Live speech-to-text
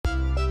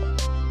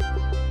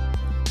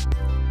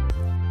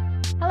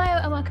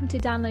welcome to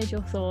Download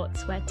Your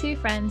Thoughts, where two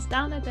friends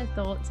download their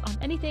thoughts on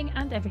anything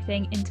and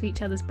everything into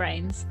each other's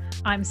brains.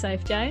 I'm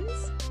Soph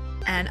Jones.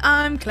 And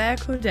I'm Claire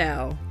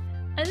Cordell.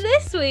 And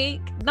this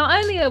week, not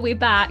only are we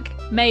back,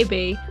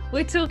 maybe,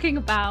 we're talking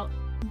about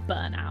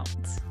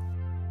burnout.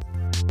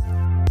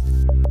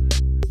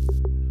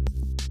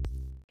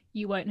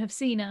 You won't have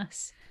seen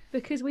us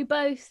because we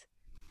both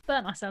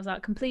burnt ourselves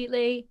out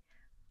completely,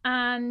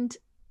 and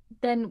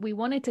then we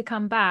wanted to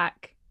come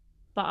back,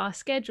 but our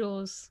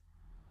schedules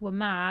were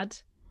mad.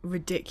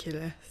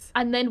 Ridiculous.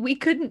 And then we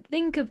couldn't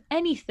think of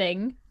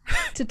anything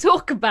to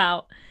talk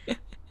about.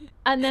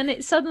 And then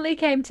it suddenly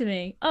came to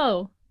me,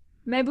 oh,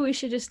 maybe we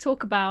should just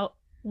talk about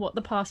what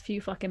the past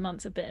few fucking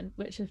months have been,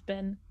 which has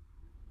been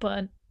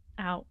burnt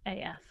out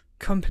AF.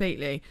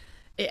 Completely.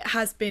 It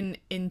has been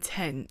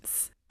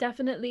intense.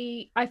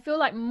 Definitely. I feel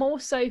like more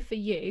so for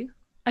you.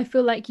 I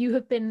feel like you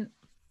have been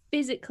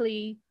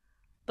physically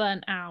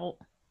burnt out.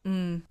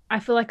 I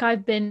feel like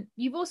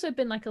you've also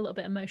been like a little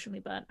bit emotionally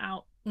burnt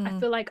out.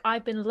 I feel like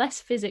I've been less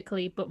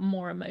physically, but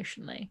more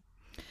emotionally.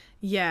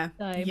 Yeah.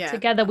 So yeah,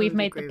 together we've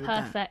made the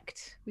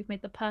perfect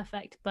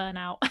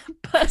burnout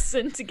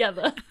person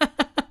together.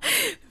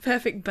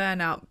 Perfect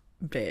burnout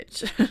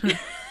bitch.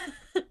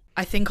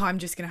 I think I'm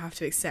just going to have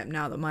to accept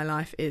now that my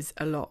life is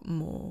a lot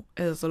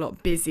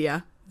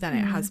busier than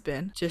it has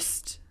been.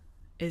 Just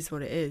is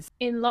what it is.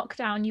 In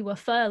lockdown, you were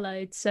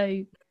furloughed,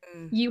 so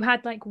you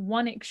had like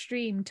one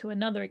extreme to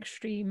another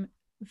extreme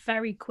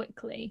very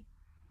quickly.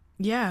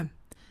 Yeah.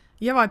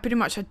 Yeah, I pretty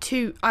much had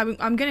I'm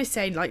going to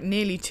say like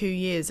nearly 2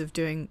 years of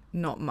doing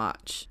not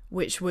much,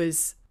 which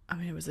was, I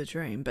mean, it was a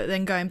dream. But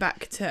then going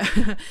back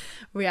to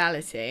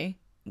reality,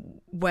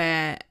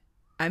 where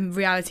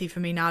reality for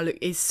me now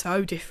is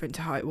so different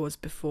to how it was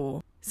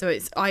before. So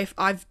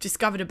I've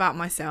discovered about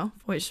myself,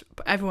 which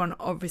everyone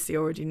obviously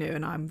already knew,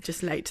 and I'm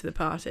just late to the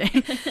party,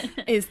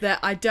 is that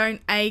I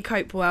don't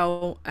cope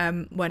well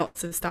when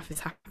lots of stuff is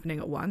happening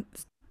at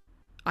once.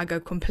 I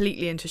go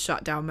completely into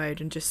shutdown mode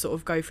and just sort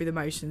of go through the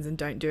motions and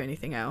don't do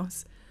anything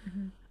else.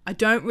 Mm-hmm. I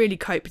don't really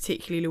cope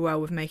particularly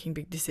well with making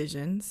big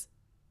decisions.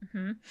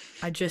 Mm-hmm.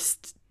 I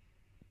just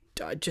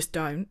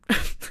don't.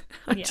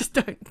 I just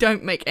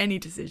don't make any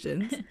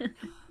decisions.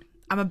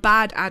 I'm a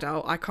bad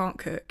adult. I can't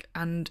cook,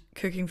 and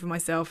cooking for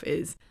myself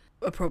is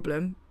a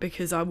problem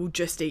because I will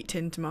just eat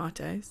tinned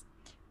tomatoes.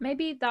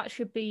 Maybe that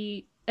should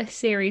be a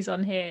series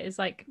on here, is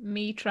like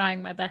me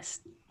trying my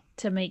best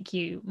to make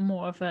you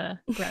more of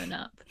a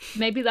grown-up.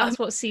 Maybe that's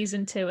what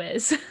season 2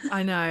 is.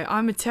 I know.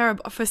 I'm a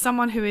terrible... For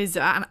someone who is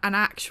an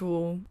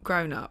actual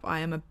grown-up, I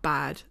am a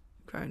bad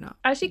grown-up.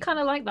 I actually kind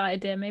of like that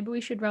idea. Maybe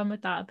we should run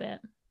with that a bit.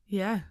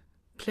 Yeah,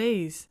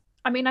 please.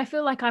 I mean, I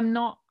feel like I'm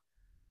not...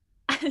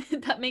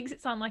 That makes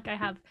it sound like I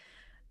have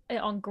it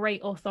on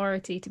great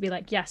authority to be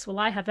like, yes, well,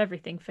 I have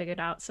everything figured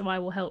out, so I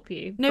will help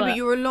you. No, but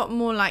you're a lot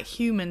more like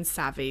human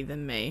savvy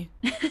than me.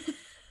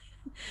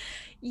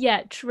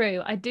 Yeah,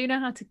 true. I do know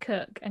how to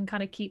cook and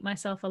kind of keep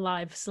myself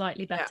alive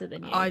slightly better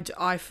than you.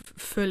 I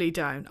fully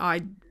don't.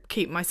 I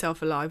keep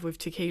myself alive with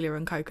tequila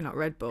and coconut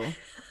Red Bull.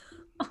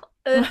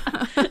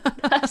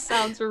 That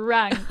sounds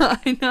rank.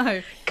 I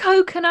know.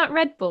 Coconut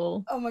Red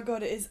Bull. Oh my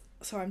God, it is.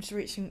 Sorry, I'm just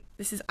reaching.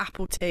 This is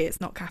apple tea. It's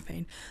not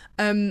caffeine.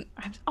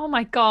 Oh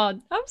my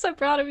God, I'm so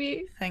proud of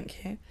you.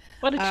 Thank you.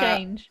 What a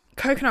change.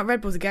 Coconut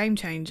Red Bull's a game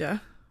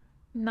changer.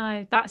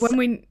 No, that's... When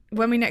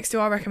we next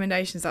do our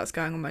recommendations, that's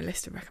going on my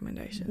list of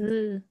recommendations.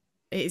 Ugh.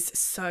 It is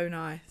so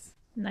nice.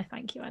 No,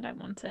 thank you. I don't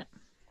want it.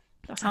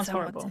 That sounds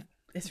horrible.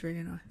 It's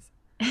really nice.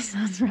 It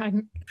sounds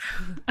rank.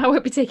 I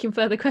won't be taking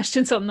further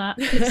questions on that.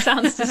 It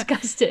sounds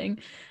disgusting.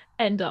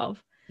 End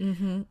of.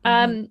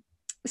 Mm-hmm.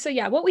 So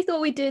yeah, what we thought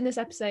we'd do in this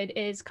episode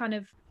is kind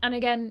of, and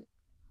again,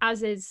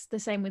 as is the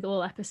same with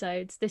all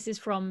episodes, this is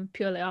from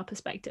purely our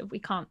perspective. We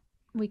can't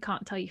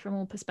tell you from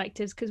all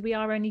perspectives because we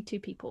are only two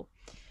people.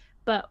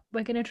 But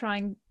we're going to try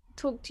and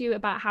talk to you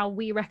about how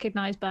we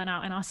recognize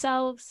burnout in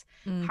ourselves,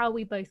 how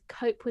we both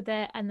cope with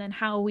it, and then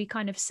how we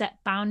kind of set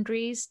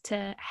boundaries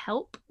to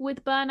help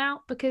with burnout.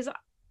 Because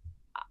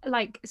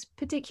like,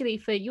 particularly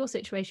for your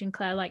situation,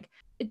 Claire, like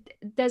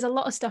there's a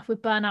lot of stuff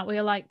with burnout where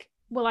you're like,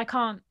 well, I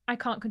can't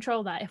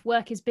control that. If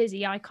work is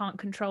busy, I can't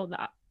control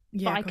that.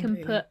 Yeah,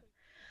 but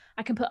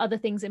I can put other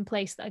things in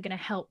place that are going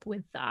to help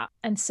with that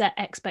and set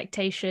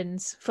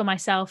expectations for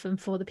myself and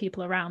for the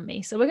people around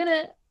me. So we're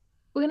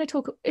going to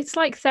talk, it's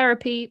like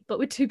therapy, but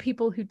with two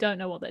people who don't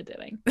know what they're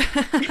doing.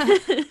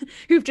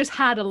 Who've just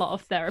had a lot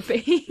of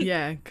therapy.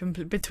 Yeah,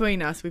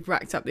 between us, we've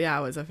racked up the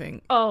hours, I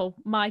think. Oh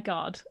my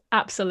God,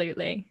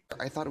 absolutely.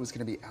 I thought it was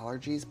going to be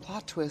allergies.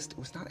 Plot twist, it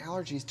was not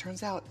allergies.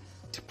 Turns out,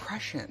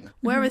 depression.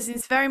 Whereas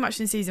it's very much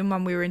in season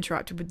 1, we were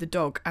interrupted with the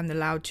dog and the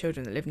loud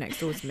children that live next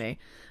door to me.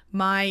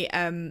 My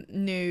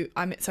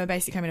so I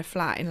basically came in a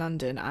flat in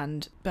London,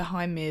 and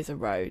behind me is a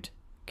road.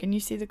 Can you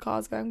see the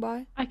cars going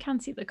by? I can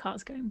see the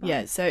cars going by.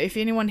 Yeah, so if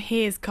anyone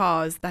hears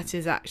cars, that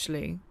is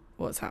actually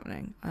what's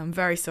happening. I'm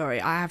very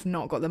sorry. I have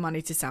not got the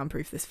money to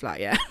soundproof this flat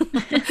yet.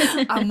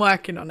 I'm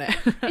working on it.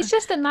 It's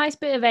just a nice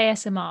bit of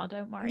ASMR,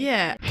 don't worry.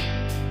 Yeah.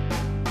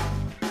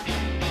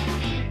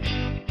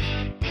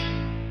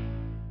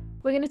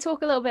 We're we're going to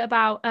talk a little bit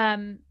about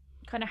kind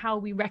of how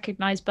we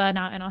recognize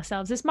burnout in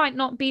ourselves. This might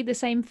not be the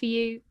same for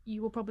you.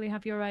 You will probably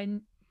have your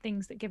own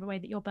things that give away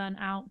that you're burnt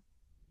out.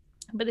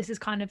 But this is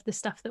kind of the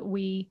stuff that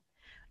we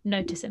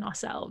notice in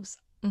ourselves.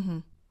 Mm-hmm.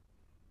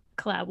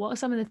 Claire, what are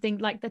some of the things,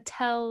 like the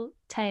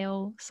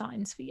telltale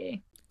signs for you?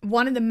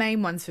 One of the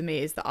main ones for me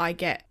is that I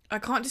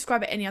can't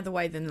describe it any other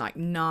way than like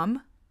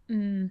numb.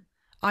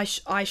 I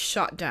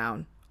shut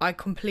down. I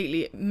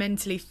completely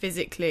mentally,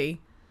 physically,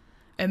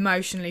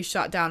 emotionally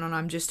shut down, and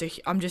I'm just a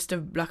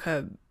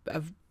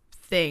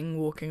thing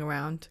walking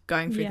around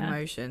going through the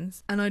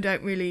motions, and I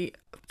don't really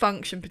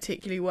function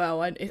particularly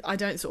well. I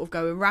don't sort of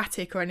go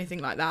erratic or anything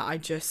like that. I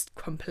just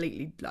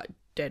completely like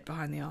dead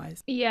behind the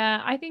eyes.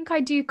 Yeah, I think I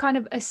do kind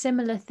of a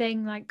similar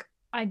thing. Like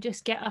I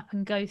just get up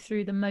and go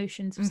through the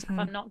motions of stuff.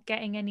 I'm not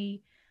getting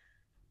any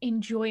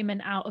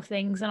enjoyment out of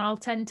things, and I'll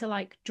tend to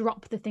like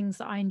drop the things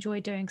that I enjoy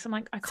doing, because I'm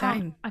like, I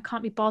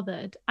can't be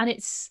bothered. And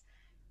it's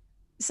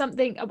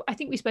something I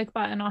think we spoke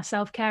about in our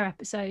self-care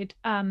episode.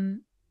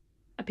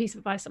 A piece of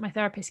advice that my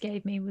therapist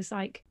gave me was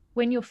like,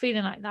 when you're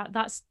feeling like that,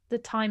 that's the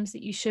times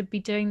that you should be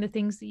doing the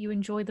things that you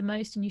enjoy the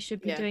most, and you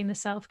should be doing the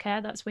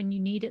self-care. That's when you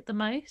need it the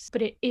most.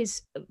 But it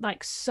is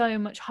like so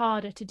much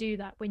harder to do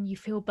that when you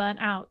feel burnt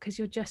out, because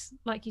you're just,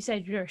 like you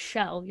said, you're a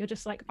shell. You're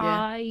just like,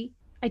 I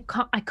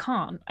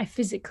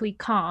physically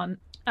can't.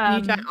 I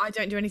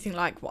don't do anything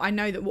like, I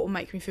know that what will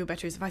make me feel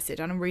better is if I sit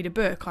down and read a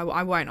book.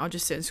 I won't. I'll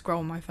just sit and scroll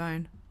on my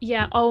phone.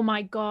 Yeah. Oh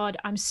my God.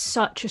 I'm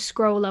such a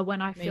scroller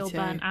when I feel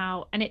burnt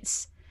out. And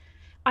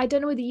I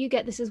don't know whether you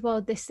get this as well,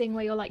 this thing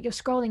where you're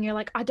scrolling, you're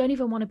like, I don't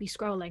even want to be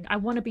scrolling. I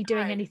want to be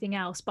doing anything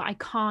else, but I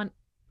can't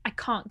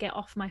get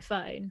off my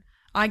phone.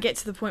 I get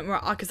to the point where,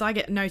 because I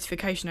get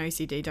notification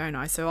OCD, don't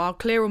I? So I'll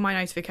clear all my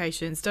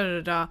notifications,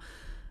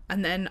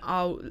 and then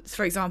I'll,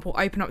 for example,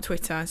 open up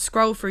Twitter,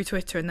 scroll through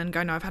Twitter, and then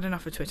go, no, I've had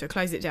enough of Twitter,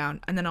 close it down,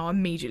 and then I'll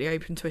immediately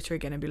open Twitter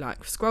again and be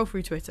like, scroll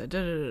through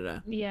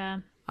Twitter, Yeah.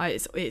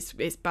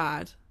 It's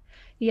bad.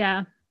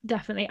 Yeah,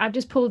 definitely. I've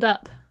just pulled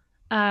up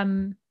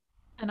an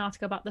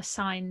article about the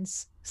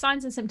signs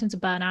and symptoms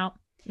of burnout.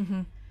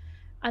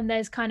 And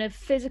there's kind of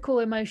physical,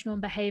 emotional,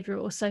 and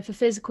behavioral. So for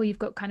physical, you've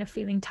got kind of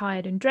feeling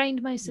tired and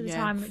drained most of the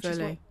time, which is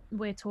what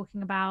we're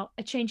talking about.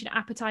 A change in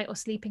appetite or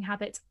sleeping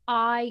habits.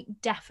 I'm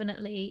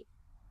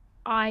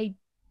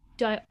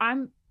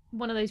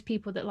one of those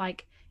people that,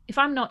 like, if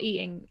I'm not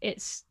eating,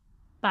 it's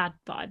bad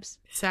vibes.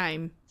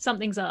 Same.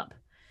 Something's up.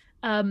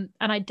 And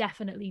I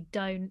definitely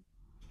don't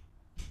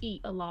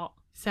eat a lot.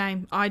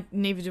 Same.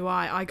 Neither do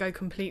I. I go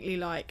completely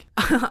like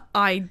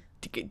I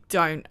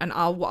don't, and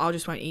I'll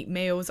just won't eat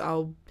meals.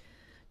 I'll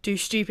do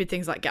stupid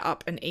things like get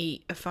up and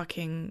eat a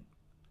fucking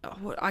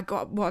I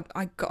got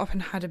up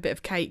and had a bit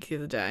of cake the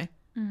other day.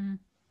 And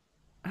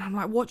I'm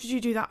like, what did you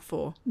do that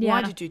for?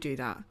 Why did you do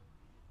that?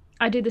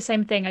 I do the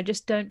same thing. I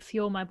just don't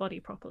fuel my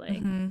body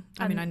properly.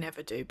 I mean, I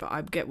never do, but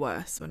I get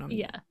worse when I'm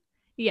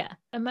yeah.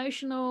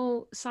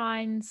 Emotional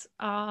signs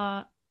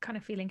are kind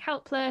of feeling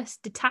helpless,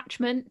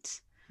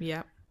 detachment,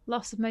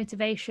 loss of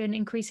motivation,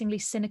 increasingly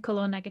cynical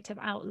or negative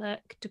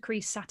outlook,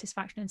 decreased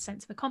satisfaction and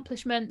sense of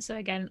accomplishment. So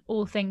again,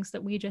 all things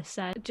that we just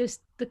said.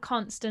 Just the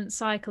constant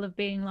cycle of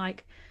being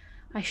like,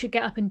 I should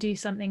get up and do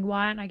something.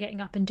 Why aren't I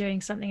getting up and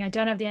doing something? I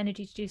don't have the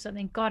energy to do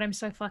something. God, I'm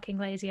so fucking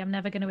lazy. I'm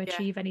never going to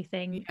achieve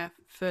anything. Yeah,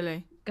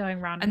 fully.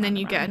 Going round and then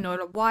you get annoyed.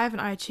 Like, why haven't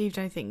I achieved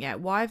anything yet?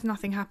 Why has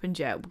nothing happened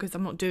yet? Because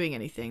I'm not doing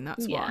anything.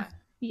 That's why.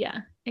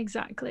 Yeah,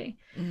 exactly.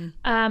 And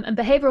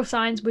behavioral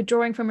signs,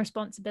 withdrawing from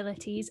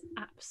responsibilities.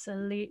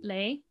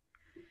 Absolutely.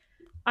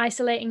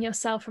 Isolating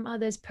yourself from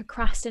others,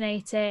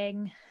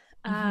 procrastinating,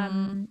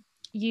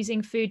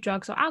 using food,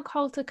 drugs, or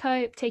alcohol to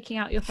cope, taking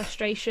out your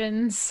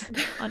frustrations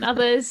on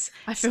others.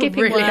 I feel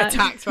really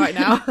attacked right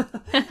now.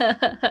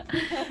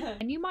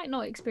 And you might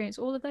not experience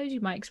all of those. You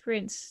might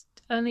experience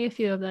only a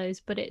few of those,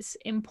 but it's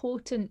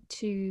important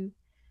to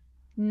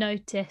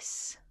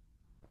notice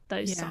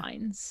those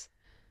signs.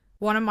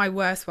 One of my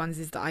worst ones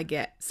is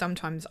that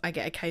sometimes I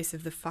get a case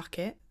of the fuck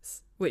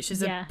it's, which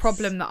is a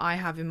problem that I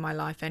have in my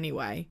life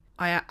anyway.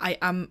 I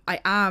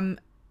am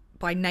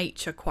by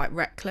nature quite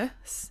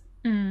reckless.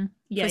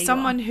 For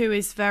someone who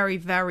is very,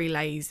 very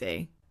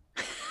lazy,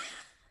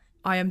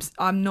 I'm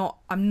not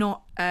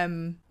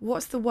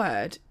what's the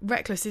word?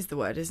 Reckless is the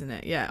word, isn't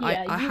it?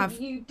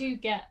 You do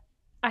get,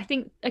 I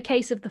think a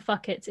case of the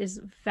fuck it's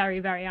is very,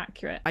 very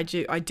accurate. I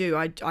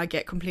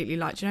get completely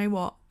like, do you know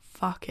what?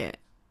 Fuck it.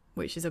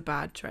 Which is a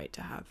bad trait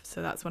to have.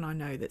 So that's when I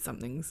know that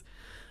something's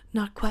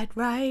not quite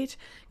right,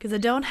 because I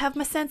don't have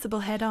my sensible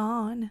head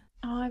on.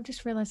 Oh, I've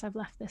just realised I've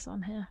left this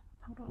on here.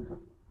 Hold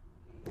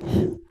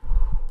on.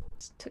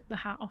 Just took the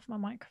hat off my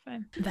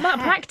microphone.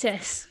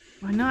 Practice.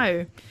 I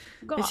know.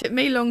 It took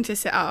me long to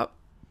sit up,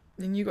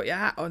 and you got your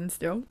hat on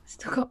still.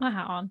 Still got my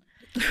hat on.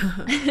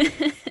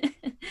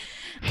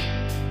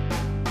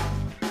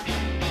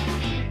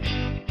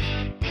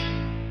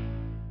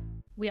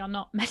 We are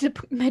not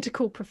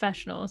medical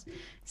professionals,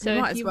 so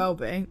you might as well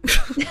be.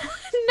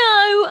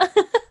 No.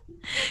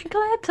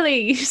 Claire,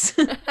 please.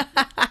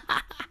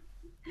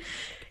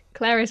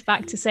 Claire is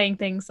back to saying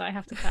things that I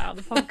have to cut out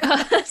of the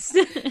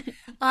podcast.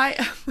 I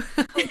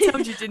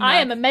told you, didn't I?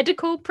 I am a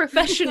medical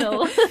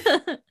professional.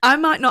 I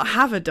might not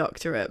have a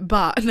doctorate,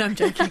 but no, I'm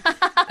joking.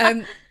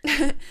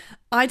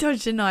 I told you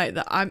tonight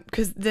that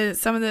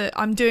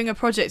I'm doing a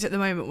project at the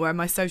moment where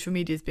my social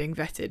media is being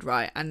vetted,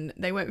 right? And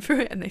they went through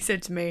it and they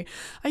said to me,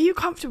 "Are you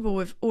comfortable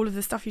with all of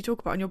the stuff you talk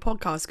about on your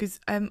podcast? Because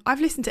I've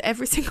listened to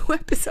every single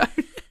episode."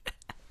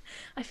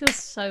 I feel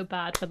so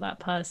bad for that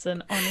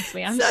person.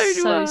 Honestly, I'm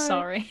so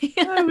sorry.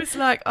 I was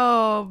like,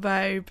 "Oh,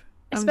 babe."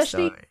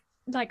 Especially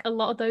like a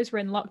lot of those were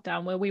in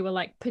lockdown where we were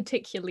like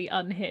particularly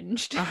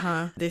unhinged.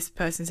 This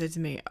person said to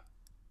me,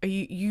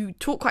 you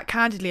talk quite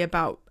candidly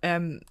about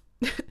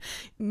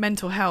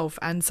mental health,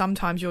 and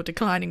sometimes you're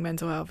declining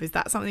mental health. Is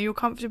that something you're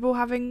comfortable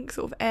having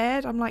sort of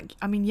aired? I'm like,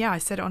 I mean, yeah, I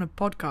said it on a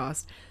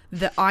podcast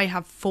that I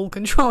have full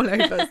control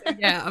over. So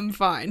yeah, I'm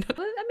fine.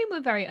 I mean,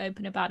 we're very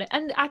open about it.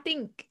 And I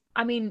think,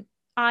 I mean,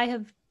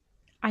 I'm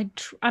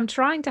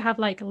trying to have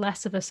like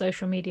less of a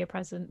social media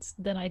presence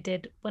than I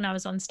did when I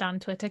was on Stan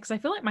Twitter, because I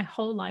feel like my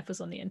whole life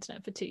was on the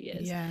internet for 2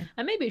 years. Yeah.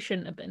 And maybe it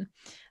shouldn't have been.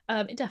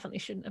 It definitely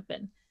shouldn't have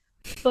been.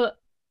 But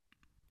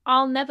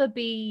I'll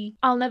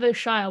never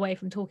shy away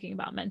from talking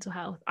about mental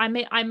health. I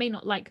may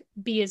not like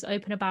be as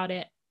open about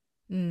it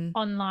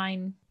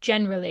online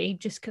generally,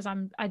 just because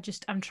I'm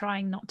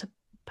trying not to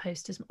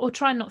post as, or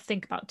try not to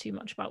think about too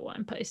much about what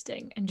I'm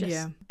posting, and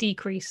just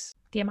decrease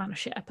the amount of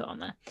shit I put on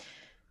there.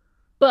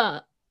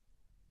 But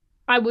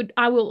I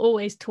will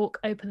always talk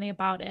openly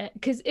about it,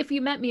 because if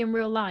you met me in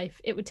real life,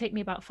 it would take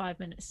me about 5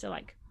 minutes to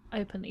like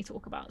openly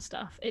talk about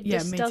stuff. It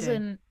just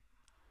doesn't.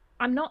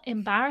 I'm not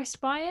embarrassed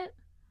by it.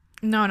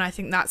 No, and I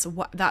think that's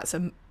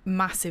a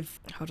massive.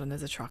 Hold on,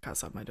 there's a truck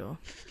outside my door.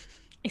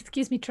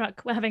 Excuse me,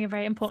 truck. We're having a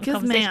very important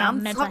conversation about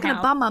mental health. I'm talking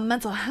about my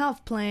mental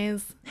health,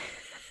 please.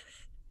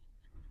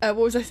 What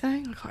was I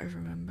saying? I can't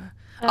even remember.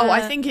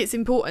 I think it's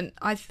important.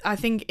 I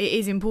think it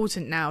is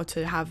important now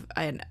to have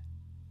an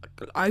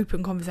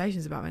open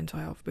conversations about mental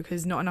health,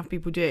 because not enough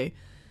people do,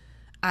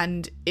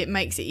 and it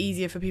makes it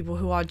easier for people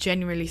who are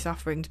genuinely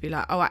suffering to be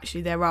like, oh,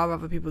 actually there are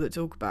other people that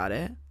talk about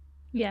it.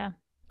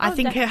 I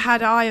think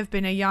had I have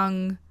been a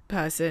young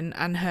person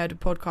and heard a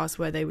podcast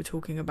where they were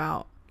talking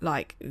about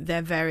like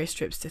their various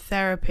trips to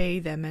therapy,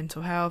 their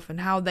mental health, and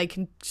how they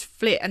can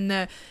flit, and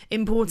the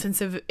importance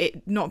of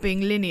it not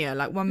being linear,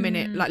 like 1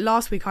 minute, like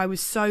last week I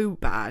was so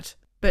bad,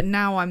 but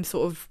now I'm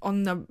sort of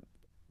on the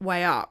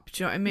way up,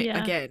 do you know what I mean?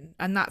 Again,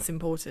 and that's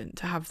important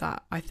to have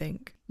that. I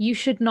think you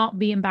should not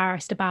be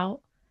embarrassed about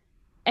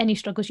any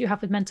struggles you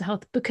have with mental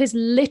health, because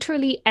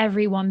literally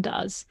everyone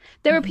does.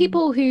 There are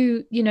people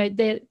who, you know,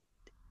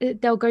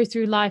 they'll go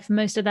through life,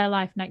 most of their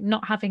life, like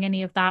not having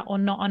any of that, or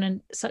not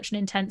on such an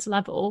intense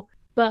level.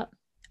 But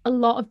a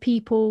lot of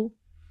people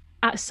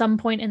at some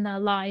point in their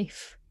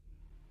life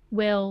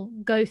will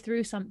go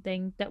through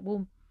something that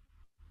will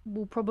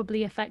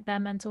probably affect their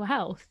mental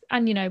health.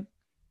 And, you know,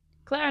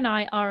 Claire and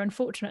I are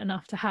unfortunate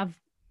enough to have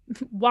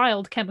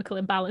wild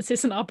chemical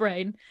imbalances in our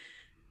brain.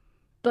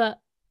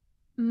 But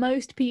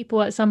most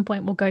people at some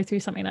point will go through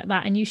something like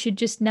that, and you should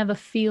just never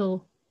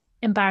feel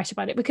embarrassed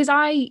about it, because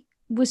I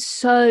was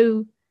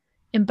so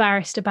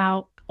embarrassed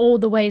about all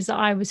the ways that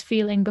I was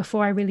feeling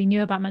before I really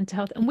knew about mental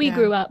health. And we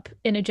grew up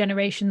in a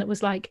generation that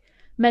was like,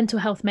 mental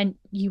health meant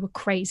you were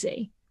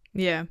crazy.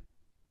 Yeah.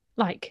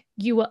 Like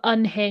you were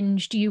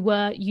unhinged, you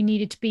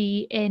needed to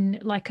be in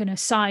like an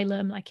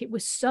asylum, like it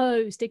was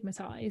so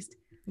stigmatized.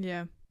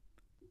 Yeah.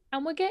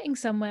 And we're getting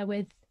somewhere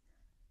with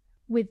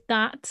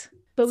that,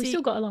 but we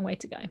still got a long way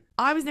to go.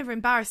 I was never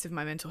embarrassed of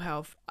my mental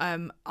health.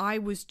 I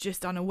was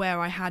just unaware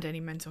I had any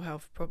mental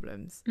health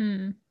problems.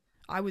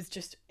 I was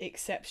just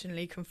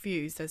exceptionally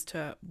confused as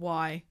to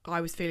why I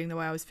was feeling the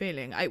way I was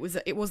feeling.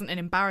 It wasn't an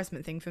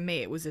embarrassment thing for me.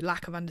 It was a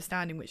lack of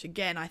understanding, which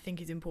again I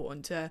think is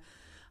important to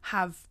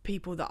have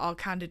people that are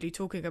candidly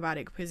talking about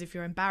it, because if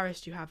you're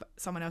embarrassed, you have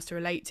someone else to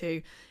relate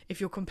to. If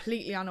you're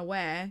completely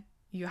unaware,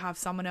 you have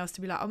someone else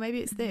to be like, oh, maybe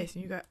it's this,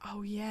 and you go,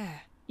 oh yeah.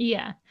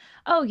 Yeah.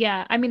 Oh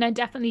yeah. I mean, I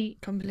definitely,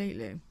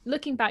 completely,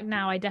 looking back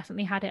now, I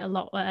definitely had it a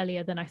lot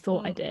earlier than I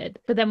thought I did.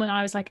 But then when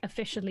I was like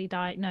officially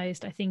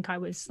diagnosed, I think I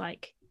was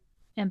like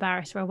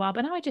embarrassed for a while.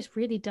 But now I just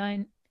really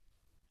don't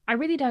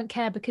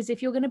care, because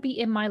if you're going to be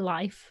in my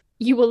life,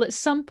 you will at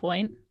some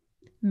point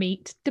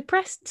meet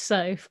depressed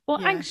Soph or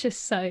anxious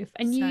Soph,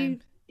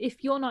 and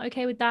if you're not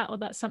okay with that, or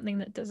that's something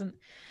that doesn't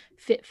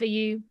fit for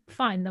you,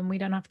 fine, then we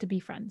don't have to be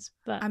friends.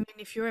 But I mean,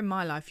 if you're in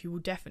my life, you will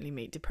definitely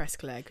meet depressed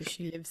Claire, because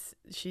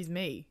she's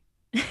me.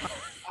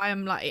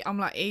 I'm like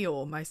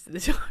Eeyore most of the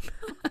time.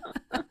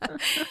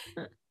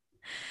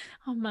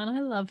 Oh man, I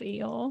love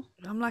Eeyore.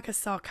 I'm like a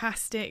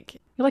sarcastic,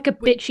 you're like a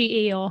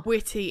bitchy Eeyore,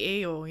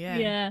 witty Eeyore.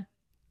 yeah,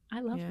 I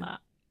love that.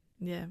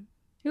 Yeah.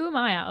 Who am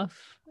I out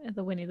of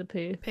the Winnie the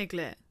Pooh?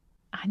 Piglet.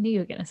 I knew you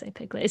were going to say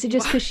Piglet. Is it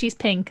just because she's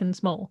pink and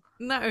small?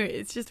 No,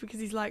 it's just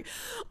because he's like,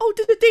 oh,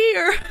 the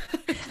deer.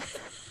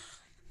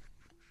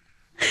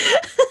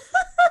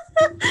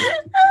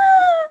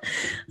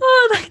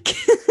 Oh my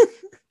god.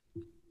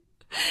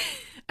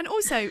 And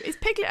also, is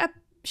Piglet a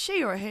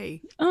she or a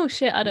he? Oh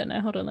shit, I don't know.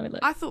 Hold on, let me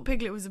look. I thought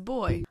Piglet was a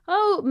boy.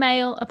 Oh,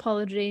 male,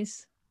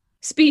 apologies.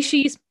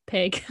 Species,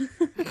 pig.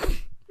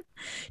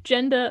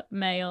 Gender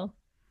male.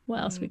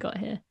 What else we got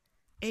here?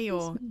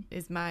 Eeyore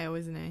is male,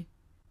 isn't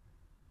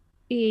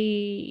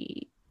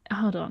he?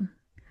 Hold on.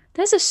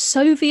 There's a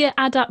Soviet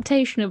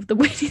adaptation of the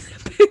Winnie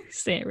the Pooh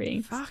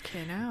series.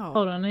 Fucking hell.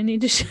 Hold on, I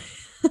need to show.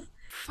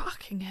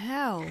 Fucking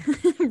hell.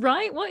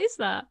 Right? What is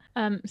that?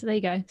 So there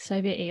you go,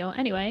 Soviet Eeyore.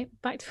 Anyway,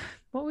 back to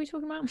what were we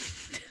talking about?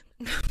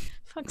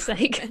 Fuck's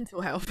sake.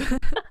 Mental health.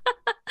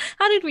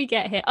 How did we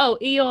get here? Oh,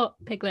 Eeyore,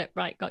 Piglet.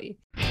 Right, got you.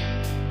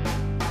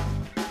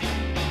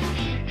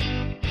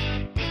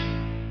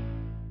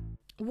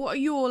 What are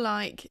your,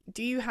 like,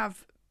 do you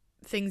have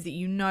things that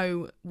you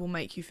know will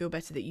make you feel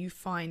better that you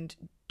find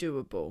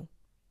doable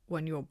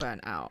when you're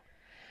burnt out?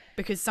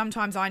 Because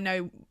sometimes I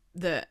know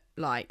that,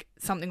 like,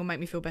 something will make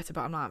me feel better,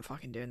 but I'm like, I'm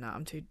fucking doing that.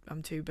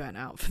 I'm too burnt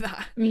out for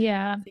that.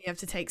 Yeah. So you have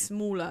to take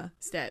smaller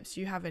steps.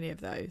 Do you have any of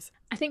those?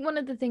 I think one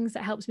of the things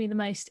that helps me the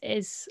most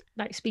is,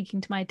 like,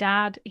 speaking to my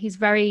dad. He's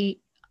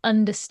very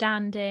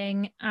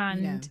understanding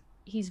and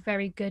he's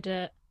very good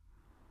at,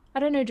 I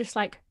don't know, just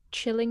like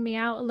chilling me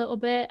out a little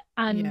bit.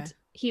 And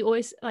he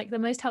always, like, the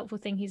most helpful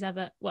thing he's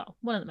ever, well,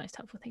 one of the most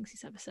helpful things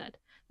he's ever said.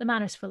 The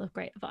man is full of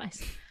great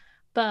advice.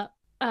 But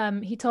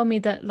he told me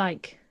that,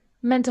 like,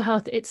 mental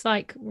health, it's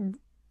like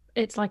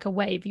a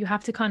wave. You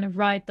have to kind of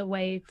ride the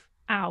wave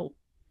out.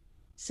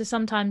 So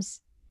sometimes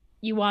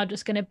you are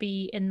just going to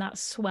be in that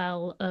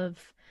swell of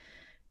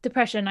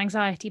depression,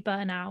 anxiety,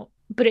 burnout,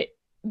 but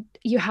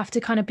you have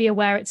to kind of be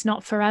aware it's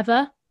not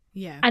forever.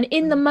 Yeah. And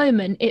in the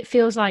moment, it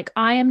feels like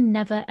I am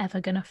never ever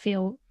going to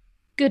feel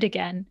good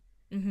again.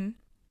 Mm-hmm.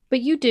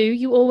 But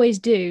you always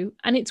do.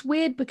 And it's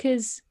weird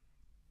because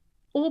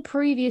all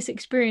previous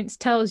experience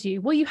tells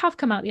you, well, you have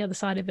come out the other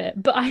side of it.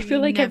 But I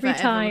feel like every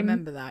time,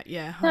 remember that.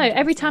 Yeah. 100%. No,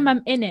 every time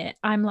I'm in it,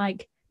 I'm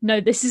like,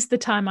 no, this is the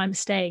time I'm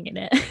staying in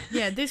it.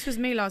 Yeah, this was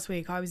me last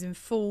week. I was in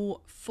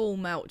full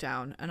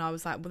meltdown and I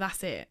was like, well,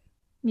 that's it.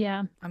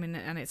 Yeah. I mean,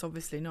 and it's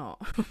obviously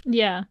not.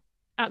 Yeah,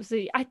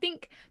 absolutely. I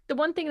think the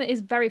one thing that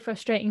is very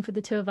frustrating for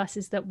the two of us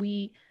is that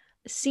we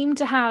seem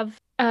to have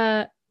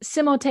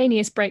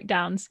simultaneous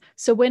breakdowns.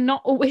 So we're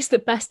not always the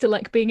best at,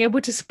 like, being able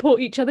to support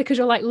each other because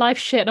you're like, life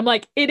shit. I'm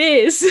like, it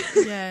is.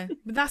 Yeah,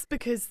 but that's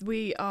because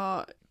we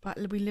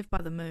live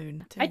by the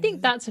moon. I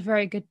think that's a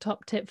very good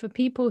top tip for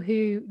people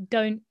who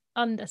don't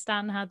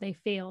understand how they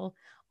feel.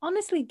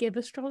 Honestly, give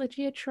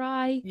astrology a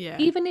try. Yeah.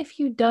 Even if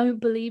you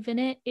don't believe in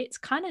it, it's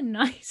kind of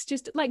nice.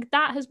 Just like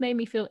that has made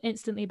me feel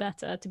instantly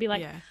better to be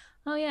like,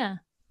 oh yeah.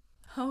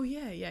 Oh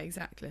yeah, yeah,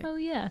 exactly. Oh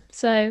yeah.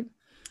 So,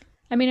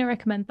 I mean, I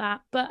recommend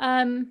that. But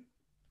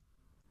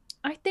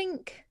I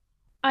think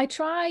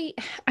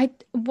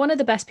one of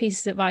the best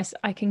pieces of advice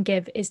I can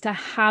give is to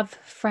have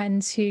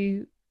friends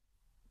who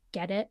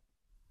get it.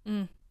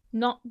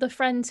 Not the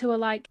friends who are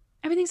like,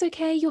 everything's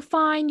okay, you're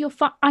fine,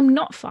 I'm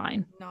not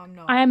fine. No, I'm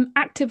not. I am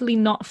actively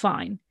not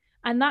fine.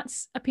 And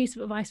that's a piece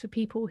of advice for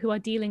people who are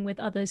dealing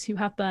with others who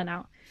have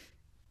burnout.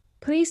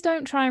 Please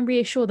don't try and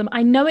reassure them.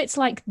 I know it's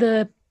like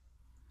the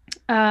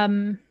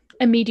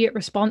immediate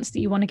response that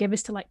you want to give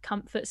is to, like,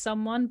 comfort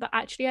someone, but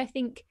actually I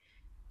think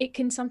it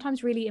can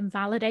sometimes really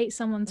invalidate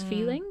someone's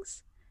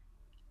feelings.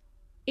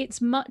 It's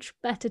much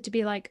better to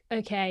be like,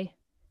 okay,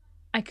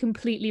 I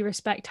completely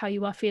respect how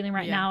you are feeling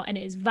right now, and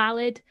it is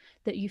valid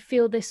that you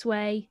feel this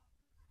way,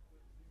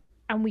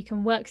 and we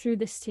can work through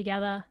this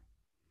together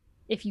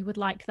if you would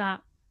like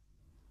that.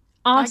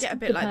 Ask I get a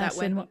bit the like that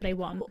person what they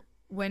want.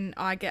 When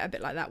I get a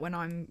bit like that when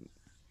I'm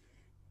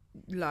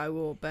low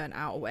or burnt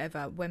out or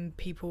whatever, when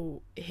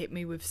people hit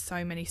me with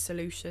so many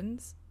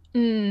solutions.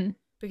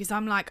 Because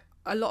I'm like,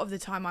 a lot of the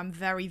time I'm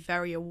very,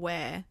 very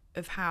aware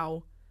of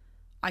how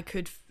I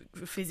could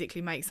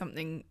physically make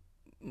something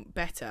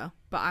better,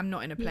 but I'm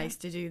not in a place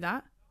to do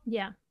that.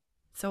 Yeah.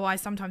 So I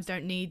sometimes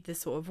don't need the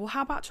sort of, well,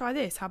 how about try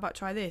this? How about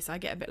try this? I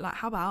get a bit like,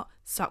 how about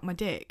suck my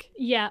dick?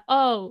 Yeah.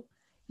 Oh,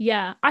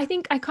 yeah. I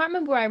think, I can't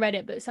remember where I read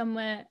it, but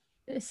somewhere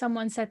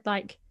someone said,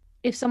 like,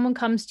 if someone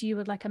comes to you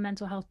with, like, a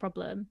mental health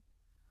problem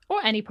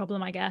or any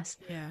problem, I guess.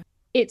 Yeah.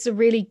 It's a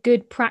really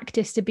good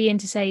practice to be in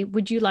to say,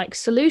 would you like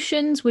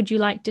solutions? Would you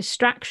like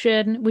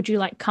distraction? Would you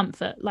like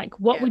comfort? Like,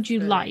 what would you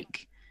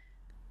like?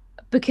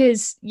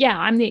 Because, yeah,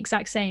 I'm the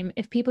exact same.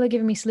 If people are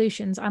giving me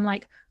solutions, I'm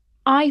like,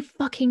 I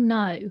fucking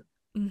know.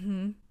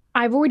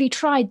 I've already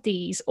tried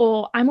these,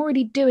 or I'm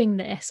already doing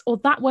this, or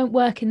that won't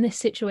work in this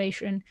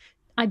situation.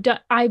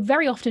 I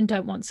very often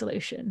don't want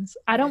solutions.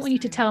 I don't want you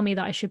to tell me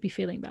that I should be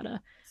feeling better.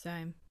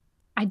 Same.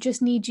 I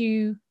just need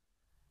you.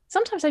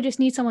 Sometimes I just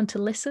need someone to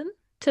listen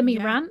to me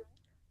rant.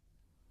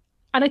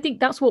 And I think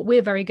that's what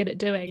we're very good at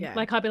doing. Yeah.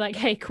 Like, I'll be like,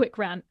 hey, quick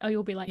rant. Or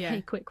you'll be like,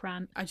 hey, quick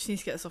rant. I just need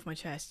to get this off my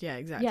chest. Yeah,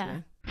 exactly.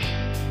 Yeah.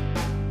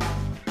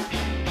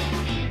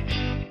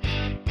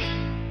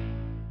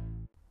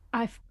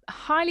 I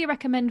highly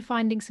recommend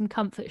finding some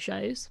comfort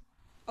shows.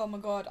 Oh my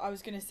God, I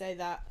was going to say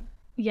that.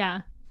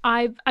 Yeah.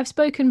 I've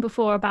spoken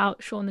before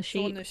about Shaun the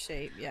Sheep. Shaun the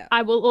Sheep, yeah.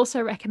 I will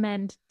also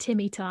recommend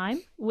Timmy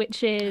Time,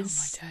 which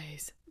is oh my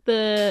days.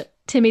 the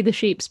Timmy the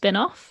Sheep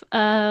spin-off,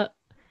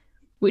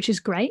 which is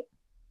great.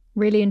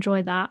 Really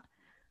enjoy that.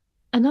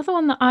 Another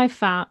one that I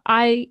found,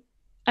 I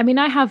mean,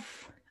 I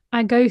have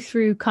I go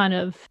through kind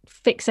of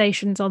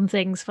fixations on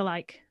things for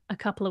like a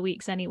couple of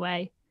weeks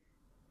anyway.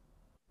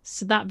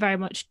 So that very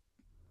much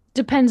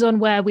depends on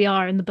where we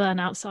are in the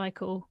burnout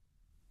cycle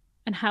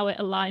and how it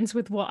aligns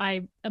with what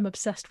I am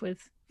obsessed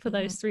with for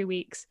those 3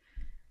 weeks.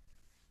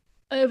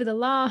 Over the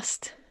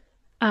last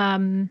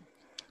one,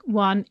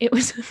 it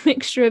was a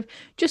mixture of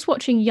just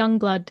watching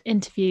Youngblood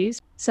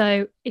interviews.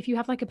 So if you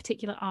have like a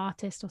particular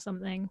artist or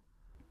something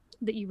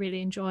that you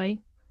really enjoy,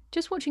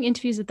 just watching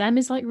interviews with them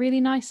is like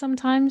really nice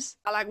sometimes.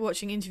 I like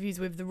watching interviews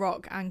with The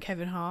Rock and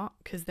Kevin Hart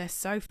because they're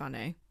so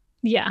funny.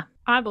 Yeah,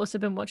 I've also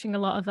been watching a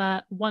lot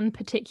of one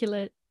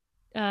particular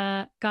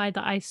guy that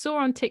I saw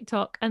on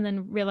TikTok and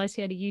then realized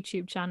he had a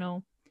YouTube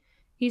channel.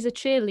 He's a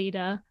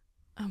cheerleader.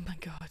 Oh my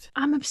God.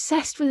 I'm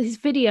obsessed with his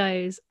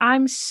videos.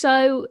 I'm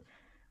so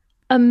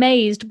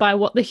amazed by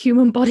what the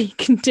human body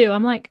can do.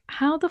 I'm like,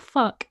 how the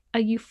fuck are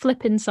you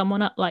flipping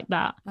someone up like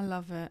that? I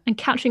love it. And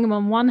catching them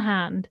on one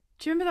hand.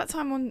 Do you remember that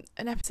time on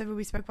an episode where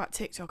we spoke about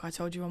TikTok? I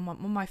told you on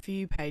my For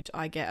You page,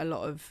 I get a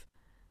lot of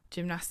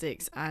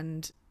gymnastics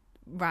and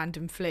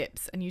random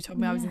flips, and you told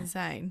me I was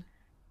insane.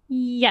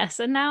 Yes,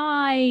 and now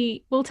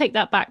I will take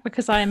that back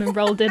because I am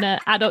enrolled in an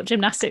adult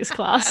gymnastics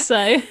class.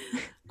 So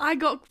I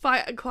got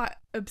quite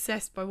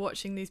obsessed by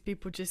watching these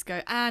people just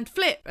go and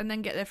flip and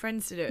then get their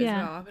friends to do it as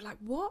well. I'd be like,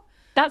 what?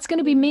 That's going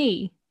to be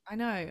me. I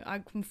know. I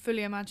can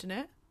fully imagine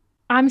it.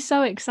 I'm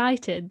so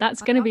excited.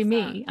 That's going to be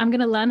me. I'm going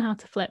to learn how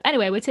to flip.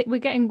 Anyway, we're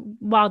getting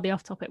wildly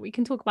off topic. We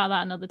can talk about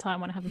that another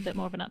time when I have a bit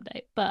more of an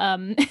update. But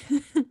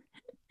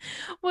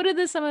what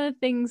are some of the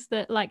things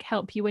that like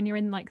help you when you're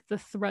in like the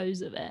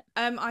throes of it?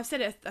 I've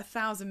said it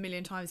 1,000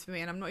 million times for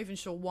me, and I'm not even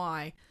sure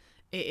why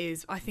it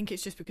is. I think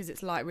it's just because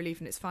it's light relief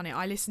and it's funny.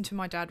 I listen to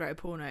My Dad Wrote a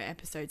Porno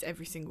episodes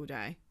every single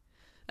day,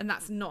 and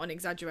that's not an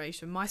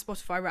exaggeration. My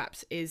Spotify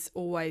Wrapped is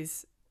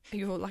always,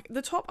 you're like,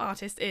 the top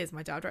artist is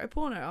My Dad Wrote a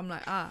Porno. I'm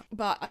like,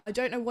 but I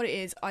don't know what it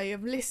is. I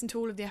have listened to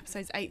all of the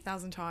episodes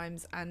 8,000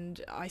 times, and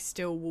I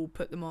still will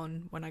put them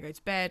on when I go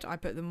to bed. I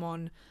put them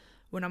on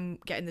when I'm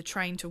getting the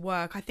train to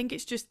work. I think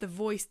it's just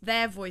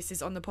their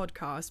voices on the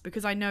podcast,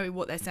 because I know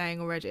what they're saying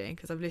already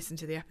because I've listened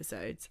to the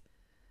episodes.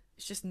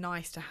 It's just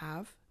nice to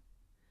have.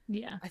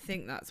 Yeah. I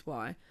think that's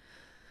why.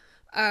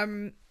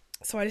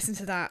 So I listen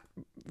to that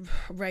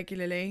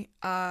regularly.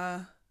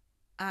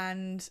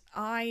 And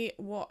I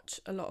watch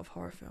a lot of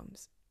horror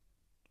films.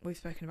 We've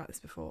spoken about this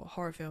before.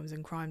 Horror films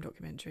and crime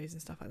documentaries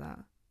and stuff like that.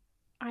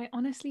 I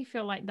honestly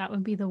feel like that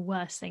would be the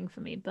worst thing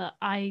for me, but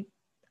I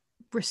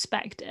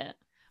respect it.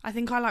 I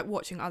think I like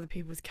watching other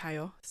people's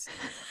chaos.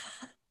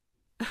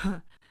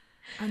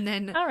 And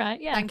then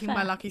thanking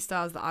my lucky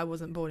stars that I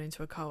wasn't born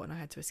into a cult and I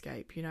had to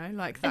escape,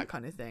 like that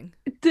kind of thing.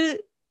 The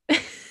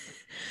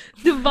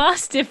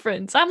vast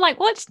difference. I'm like,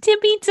 watch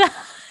Timmy Time.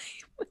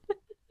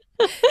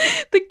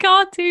 The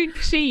cartoon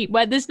sheep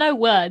where there's no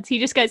words. He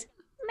just goes,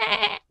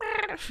 meh.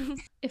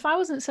 If I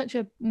wasn't such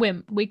a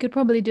wimp, we could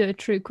probably do a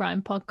true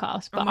crime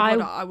podcast. But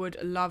I would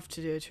love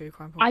to do a true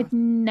crime podcast. I'd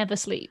never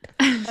sleep.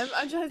 I'm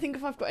trying to think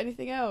if I've got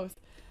anything else.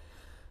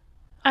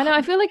 I know.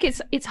 I feel like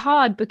it's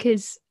hard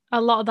because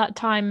a lot of that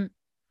time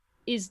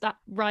is that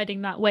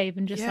riding that wave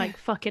and just like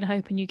fucking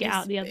hoping you get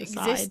out the other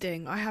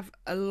side. I have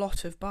a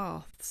lot of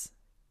baths.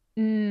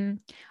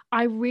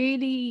 I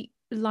really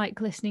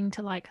like listening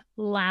to like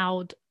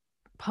loud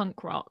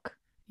punk rock.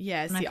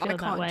 Yeah, see, I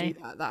can't do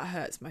that. That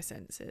hurts my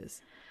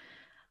senses.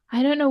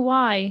 I don't know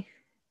why.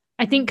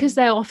 I think because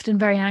they're often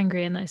very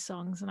angry in those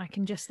songs, and I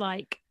can just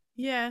like,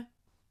 yeah,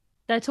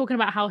 they're talking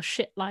about how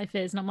shit life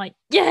is, and I'm like,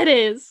 yeah, it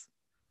is.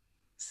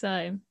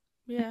 So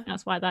yeah,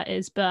 that's why that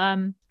is. But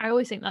I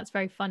always think that's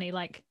very funny.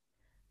 Like,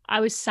 I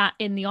was sat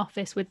in the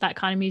office with that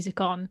kind of music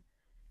on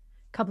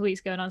a couple of weeks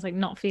ago, and I was like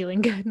not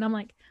feeling good, and I'm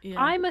like,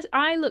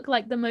 I look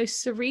like the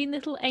most serene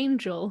little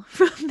angel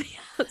from the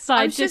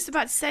outside. I was just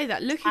about to say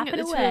that. Looking at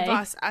the two of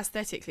us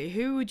aesthetically,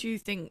 who would you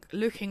think,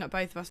 looking at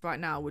both of us right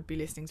now, would be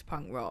listening to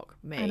punk rock?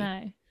 Me. I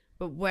know.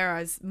 But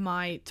whereas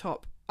my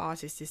top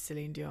artist is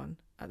Celine Dion.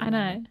 I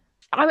know.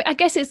 I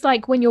guess it's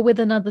like when you're with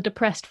another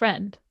depressed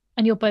friend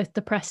and you're both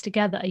depressed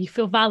together, you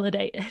feel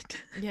validated.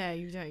 Yeah,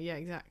 you don't. Yeah,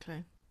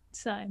 exactly.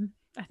 So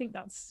I think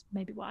that's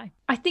maybe why.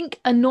 I think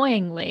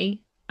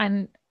annoyingly,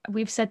 and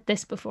we've said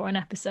this before in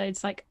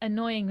episodes, like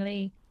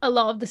annoyingly, a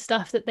lot of the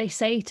stuff that they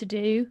say to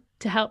do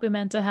to help your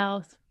mental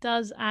health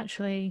does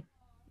actually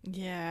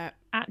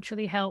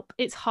help.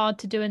 It's hard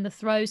to do in the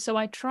throes, so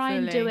I try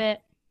and do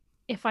it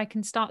if I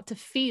can start to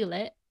feel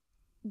it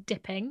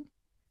dipping,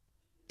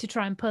 to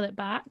try and pull it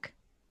back,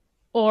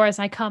 or as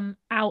I come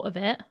out of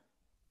it,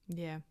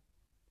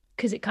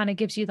 because it kind of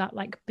gives you that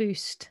like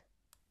boost.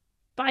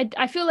 But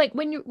I feel like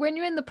when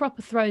you're in the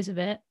proper throes of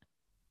it,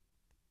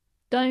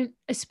 don't,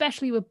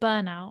 especially with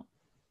burnout,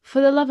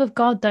 for the love of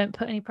God, don't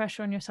put any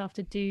pressure on yourself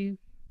to do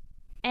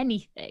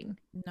anything.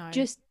 No.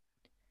 Just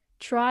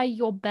try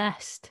your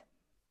best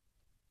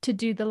to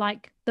do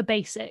the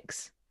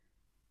basics.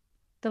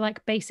 The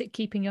like basic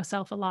keeping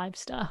yourself alive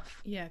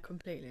stuff. Yeah,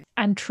 completely.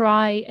 And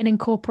try and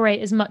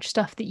incorporate as much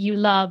stuff that you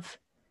love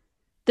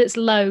that's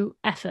low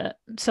effort.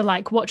 So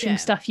like watching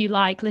stuff you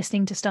like,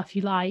 listening to stuff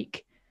you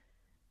like.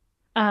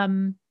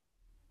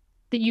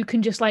 that you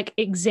can just like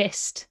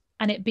exist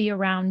and it be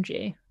around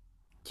you.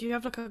 Do you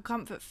have like a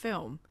comfort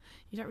film?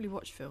 You don't really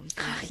watch films,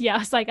 do you? Yeah, I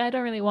was like, I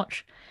don't really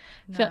watch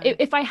film. No.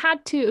 If I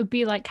had to, it would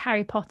be like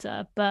Harry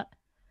Potter, but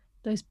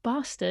those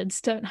bastards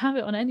don't have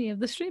it on any of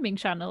the streaming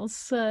channels.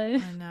 So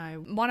I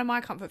know. One of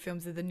my comfort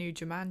films are the new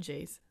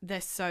Jumanjis.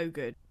 They're so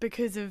good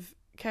because of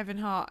Kevin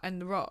Hart and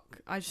The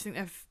Rock. I just think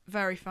they're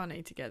very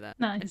funny together.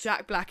 Nice. And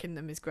Jack Black in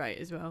them is great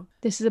as well.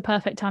 This is a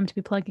perfect time to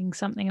be plugging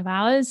something of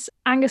ours.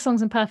 Angus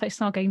Songs and Perfect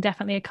Snogging,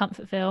 definitely a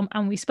comfort film.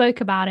 And we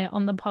spoke about it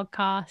on the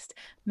podcast,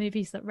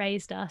 Movies That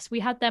Raised Us. We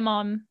had them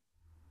on,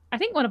 I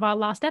think, one of our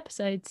last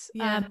episodes.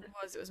 Yeah, it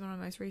was one of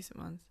the most recent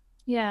ones.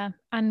 Yeah.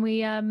 And we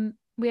had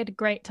a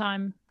great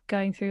time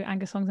going through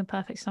Angus Songs and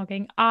Perfect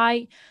Snogging.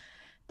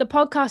 The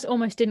podcast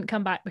almost didn't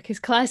come back because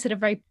Claire said a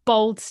very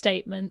bold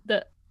statement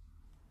that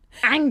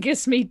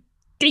angers me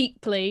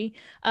deeply.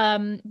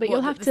 But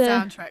you'll have to. The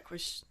soundtrack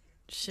was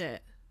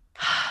shit.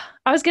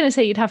 I was going to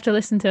say you'd have to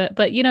listen to it,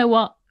 but you know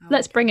what?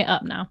 Let's bring it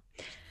up now.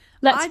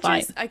 Let's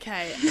fight.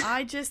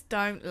 I just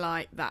don't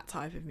like that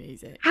type of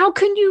music. How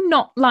can you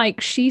not like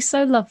She's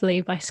So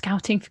Lovely by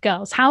Scouting for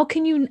Girls? How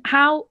can you?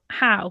 How?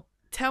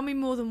 Tell me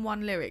more than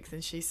one lyric than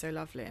She's So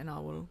Lovely, and I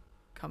will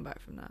come back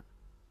from that.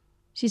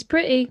 She's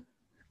pretty,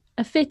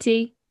 a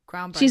fitty.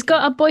 Groundbreaking. She's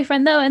got a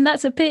boyfriend though, and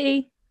that's a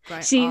pity.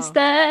 Great. She's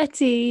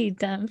 30,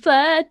 done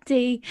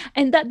flirty,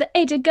 and at the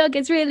age a girl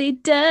gets really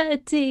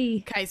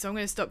dirty. Okay, so I'm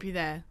going to stop you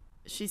there.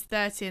 She's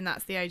 30 and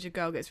that's the age a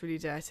girl gets really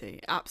dirty.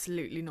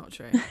 Absolutely not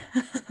true.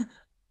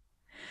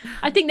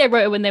 I think they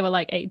wrote it when they were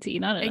like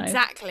 18. I don't know.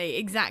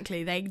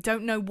 Exactly. They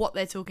don't know what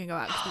they're talking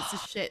about because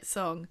it's a shit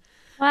song.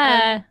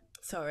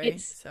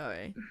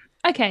 Sorry.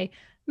 Okay,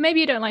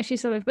 maybe you don't like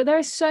She's So Lovely, but there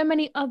are so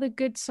many other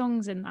good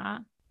songs in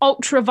that.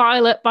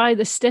 Ultraviolet by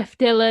the Stiff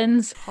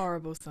Dillons.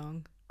 Horrible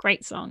song.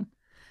 Great song.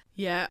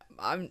 Yeah,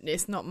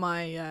 it's not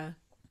my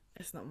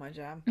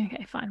jam.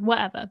 Okay, fine,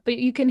 whatever. But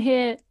you can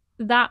hear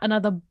that and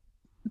other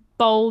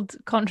bold,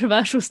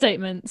 controversial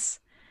statements.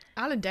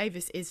 Alan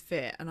Davis is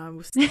fit, and I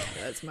will stick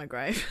that to my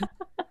grave.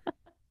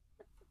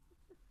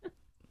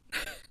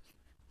 Fuck's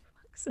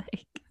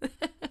sake.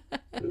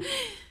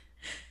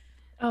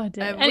 Oh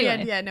dear.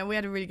 Anyway. We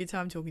had a really good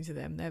time talking to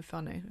them. They're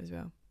funny as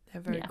well.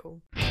 They're very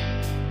cool.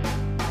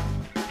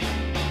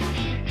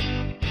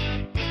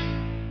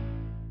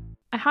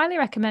 I highly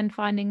recommend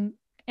finding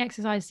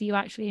exercise that you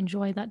actually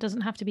enjoy that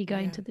doesn't have to be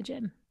going to the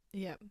gym.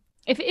 Yeah.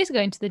 If it is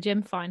going to the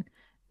gym, fine.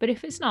 But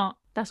if it's not,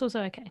 that's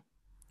also okay.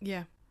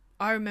 Yeah.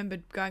 I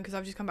remembered going, because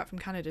I've just come back from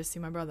Canada to see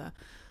my brother.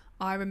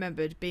 I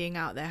remembered being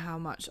out there, how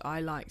much I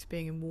liked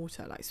being in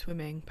water, like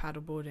swimming,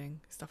 paddleboarding,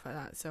 stuff like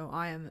that. So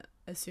I am,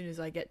 as soon as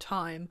I get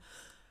time,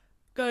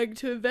 going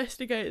to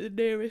investigate the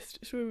nearest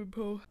swimming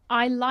pool.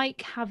 I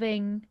like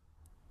having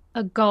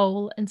a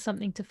goal and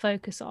something to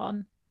focus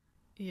on.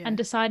 Yeah. And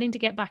deciding to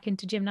get back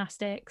into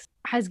gymnastics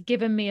has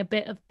given me a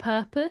bit of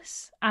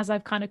purpose as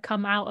I've kind of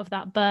come out of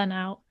that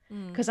burnout.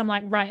 Because I'm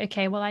like, right,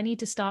 okay, well, I need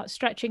to start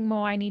stretching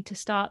more. I need to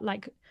start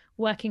like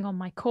working on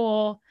my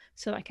core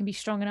so that I can be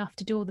strong enough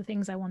to do all the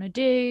things I want to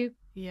do.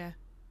 Yeah.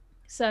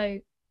 So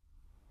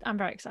I'm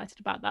very excited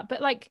about that.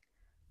 But like,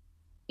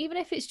 even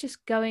if it's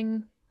just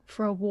going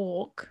for a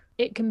walk,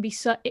 it can be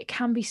so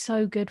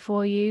good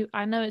for you.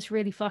 I know it's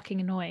really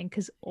fucking annoying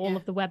because all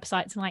of the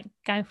websites are like,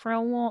 go for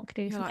a walk,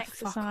 do some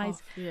exercise, fuck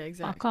off. Yeah,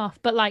 exactly. Fuck off.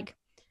 But like,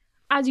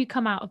 as you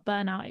come out of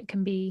burnout, it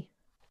can be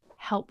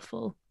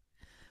helpful.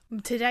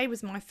 Today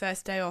was my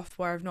first day off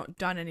where I've not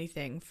done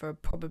anything for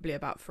probably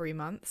about 3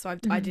 months. So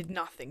I did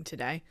nothing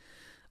today,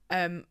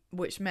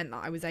 which meant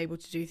that I was able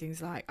to do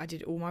things like I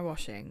did all my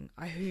washing.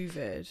 I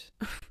hoovered.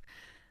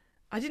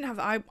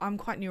 I'm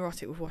quite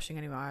neurotic with washing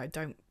anyway.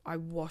 I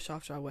wash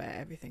after I wear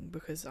everything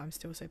because I'm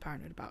still so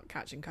paranoid about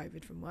catching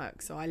COVID from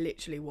work. So I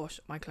literally wash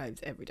my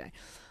clothes every day.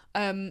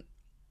 But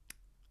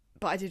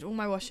I did all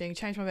my washing,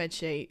 changed my bed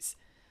sheets,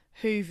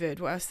 hoovered.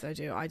 What else did I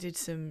do? I did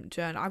some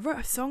journal. I wrote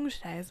a song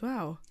today as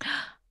well.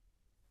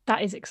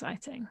 That is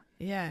exciting.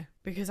 Yeah,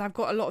 because I've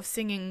got a lot of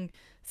singing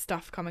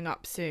stuff coming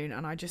up soon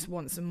and I just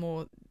want some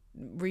more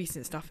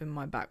recent stuff in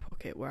my back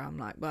pocket where I'm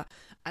like, well,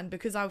 and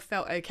because I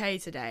felt okay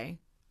today,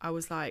 I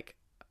was like,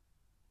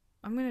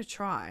 I'm going to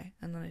try.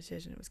 And then I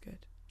did and it was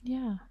good.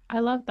 Yeah, I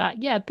love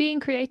that. Yeah,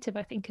 being creative,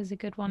 I think, is a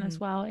good one as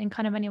well in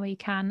kind of any way you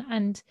can.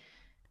 And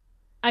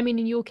I mean,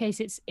 in your case,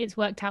 it's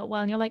worked out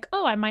well and you're like,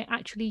 oh, I might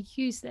actually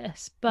use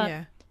this. But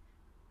yeah.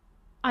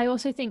 I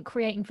also think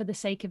creating for the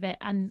sake of it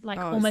and like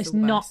almost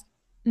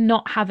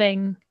not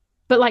having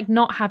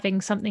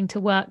something to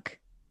work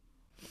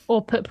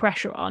or put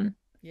pressure on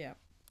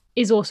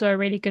is also a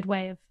really good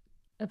way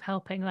of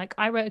helping. Like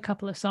I wrote a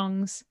couple of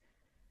songs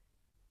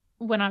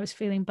when I was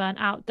feeling burnt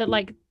out that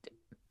like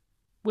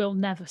will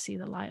never see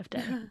the light of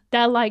day.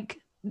 They're like,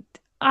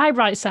 I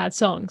write sad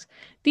songs.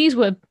 These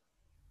were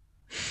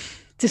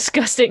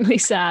disgustingly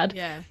sad,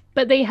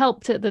 but they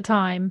helped at the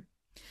time.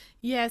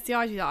 Yeah, it's the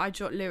idea that I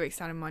jot lyrics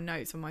down in my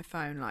notes on my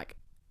phone like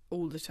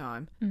all the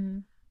time.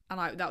 And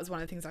that was one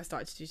of the things I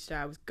started to do today.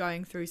 I was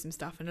going through some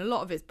stuff and a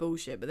lot of it's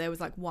bullshit, but there was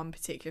like one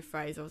particular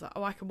phrase I was like,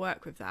 oh, I can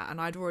work with that. And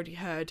I'd already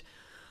heard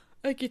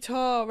a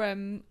guitar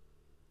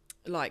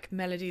like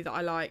melody that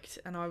I liked,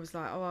 and I was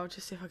like, oh, I'll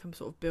just see if I can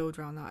sort of build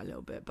around that a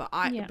little bit. But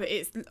but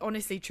it's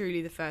honestly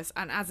truly the first,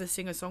 and as a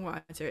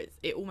singer-songwriter,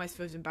 it almost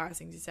feels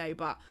embarrassing to say,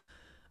 but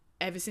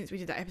ever since we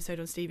did that episode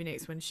on Stevie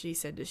Nicks when she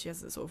said that she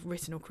hasn't sort of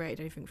written or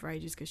created anything for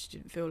ages because she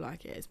didn't feel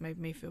like it, it's made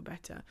me feel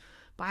better.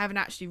 But I haven't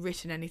actually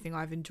written anything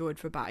I've enjoyed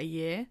for about a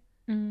year.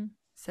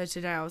 So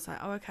today I was like,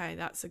 oh, okay,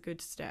 that's a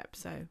good step.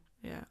 So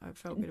yeah, I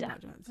felt good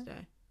about that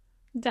today.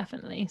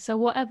 Definitely. So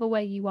whatever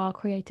way you are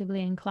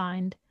creatively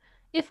inclined,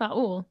 if at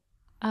all,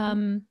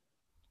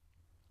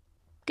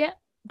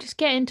 just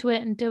get into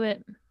it and do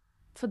it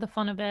for the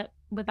fun of it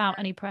without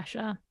any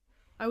pressure.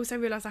 I also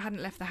realised I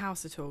hadn't left the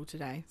house at all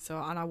today, so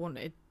I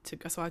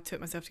took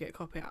myself to get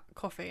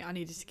coffee. I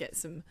needed to get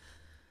some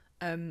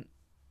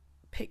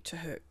picture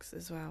hooks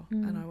as well,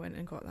 and I went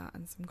and got that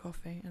and some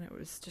coffee, and it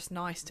was just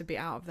nice to be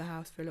out of the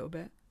house for a little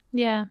bit.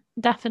 Yeah,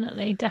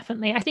 definitely.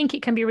 I think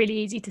it can be really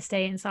easy to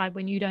stay inside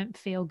when you don't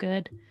feel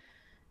good,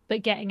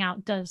 but getting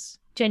out does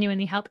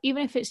genuinely help,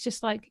 even if it's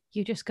just like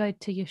you just go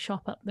to your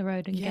shop up the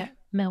road and get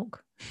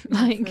milk.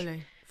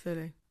 Like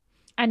fully.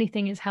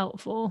 Anything is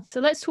helpful.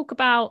 So let's talk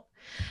about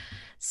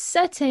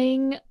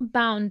setting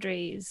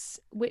boundaries,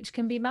 which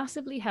can be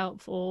massively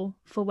helpful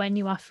for when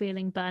you are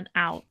feeling burnt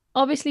out.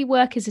 Obviously,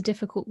 work is a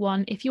difficult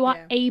one. If you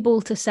are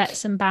able to set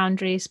some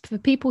boundaries for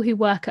people who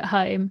work at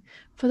home,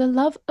 for the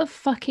love of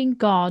fucking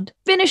God,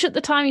 finish at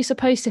the time you're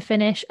supposed to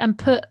finish and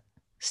put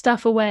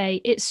stuff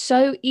away. It's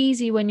so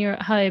easy when you're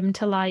at home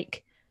to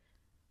like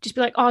just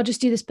be like, oh, I'll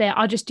just do this bit.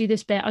 I'll just do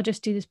this bit. I'll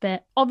just do this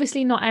bit.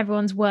 Obviously, not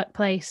everyone's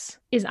workplace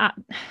is at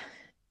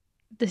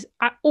this.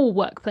 All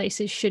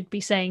workplaces should be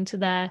saying to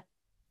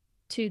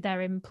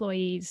their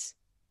employees,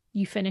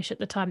 you finish at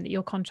the time that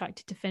you're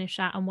contracted to finish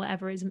at, and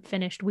whatever isn't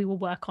finished we will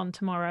work on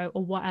tomorrow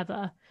or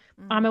whatever.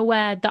 I'm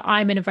aware that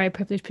I'm in a very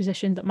privileged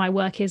position, that my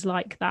work is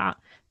like that.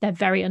 They're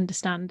very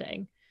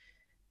understanding.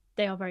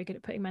 They are very good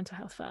at putting mental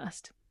health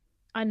first.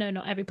 I know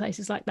not every place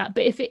is like that,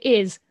 but if it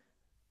is,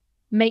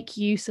 make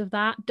use of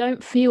that.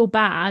 Don't feel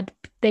bad.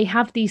 They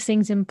have these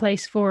things in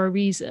place for a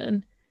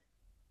reason.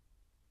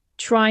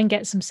 Try and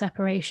get some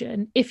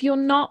separation. If you're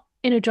not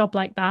in a job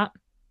like that,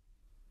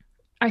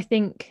 I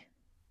think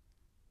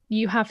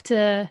you have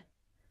to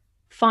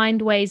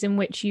find ways in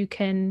which you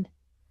can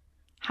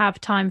have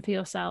time for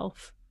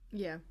yourself.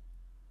 Yeah.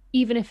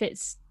 Even if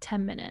it's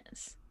 10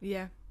 minutes.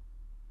 Yeah.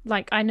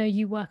 Like, I know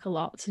you work a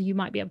lot, so you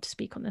might be able to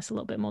speak on this a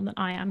little bit more than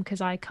I am,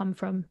 because I come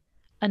from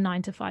a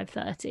 9 to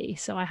 5:30,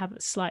 so I have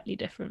a slightly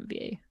different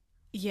view.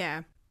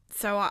 Yeah.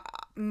 So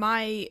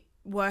my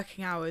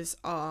working hours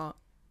are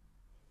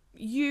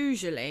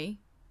usually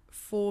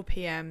 4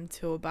 p.m.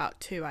 till about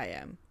 2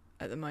 a.m.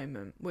 at the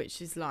moment,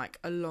 which is like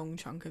a long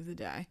chunk of the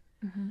day.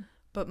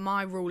 But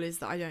my rule is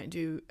that I don't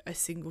do a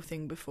single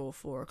thing before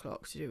 4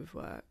 o'clock to do with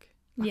work.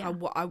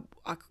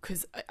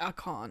 Because I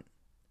can't.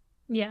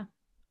 Yeah.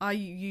 I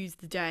use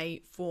the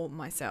day for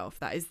myself.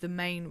 That is the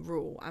main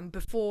rule. And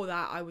before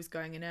that, I was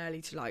going in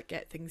early to like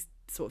get things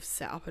sort of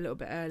set up a little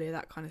bit earlier,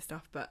 that kind of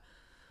stuff. But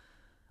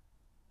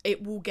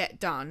it will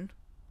get done,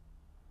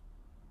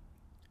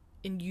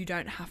 and you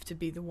don't have to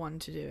be the one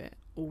to do it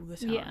all the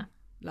time.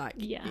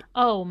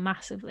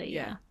 Massively.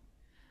 Yeah.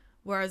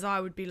 Whereas I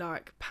would be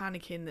like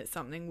panicking that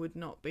something would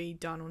not be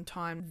done on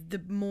time.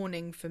 The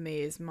morning for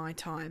me is my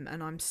time,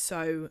 and I'm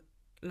so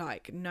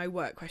like, no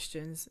work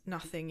questions,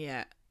 nothing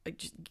yet. I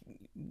just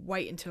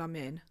wait until I'm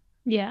in.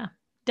 Yeah,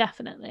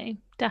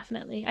 definitely.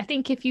 I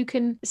think if you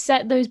can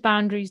set those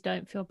boundaries,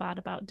 don't feel bad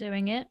about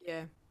doing it.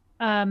 Yeah.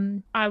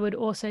 I would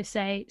also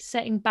say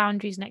setting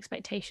boundaries and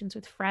expectations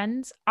with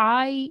friends.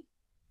 I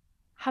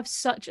have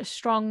such a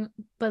strong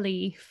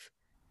belief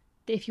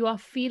that if you are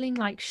feeling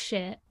like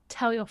shit,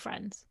 tell your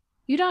friends.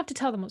 You don't have to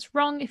tell them what's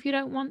wrong if you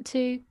don't want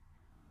to,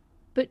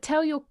 but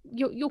tell your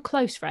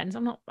close friends.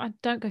 I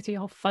don't go through your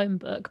whole phone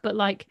book, but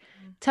like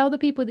tell the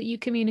people that you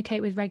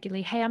communicate with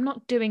regularly, hey, I'm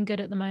not doing good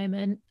at the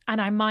moment, and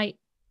I might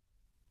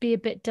be a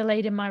bit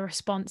delayed in my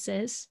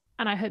responses,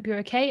 and I hope you're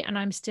okay, and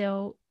I'm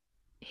still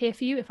here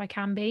for you if I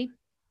can be.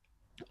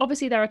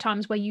 Obviously, there are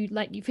times where you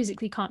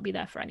physically can't be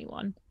there for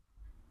anyone,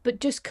 but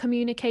just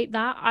communicate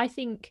that. I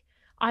think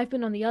I've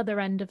been on the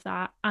other end of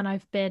that, and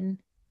I've been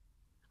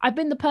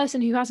the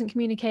person who hasn't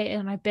communicated,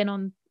 and I've been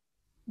on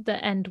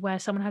the end where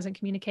someone hasn't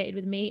communicated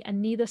with me, and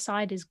neither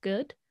side is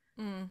good.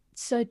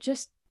 So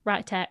just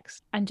write a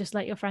text and just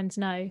let your friends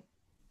know.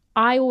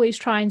 I always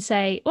try and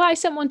say, well, I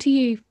sent one to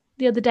you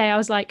the other day. I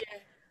was like,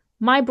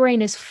 my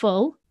brain is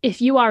full. If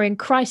you are in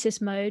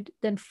crisis mode,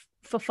 then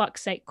for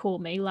fuck's sake, call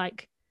me.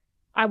 Like,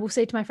 I will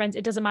say to my friends,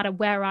 it doesn't matter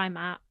where I'm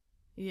at.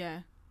 Yeah.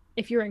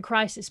 If you're in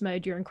crisis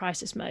mode, you're in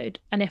crisis mode.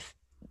 And if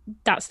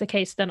that's the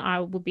case, then I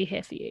will be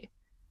here for you.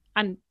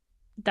 And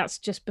that's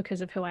just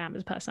because of who I am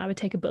as a person. I would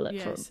take a bullet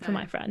for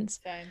my friends.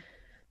 Same.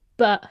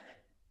 But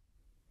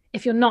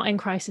if you're not in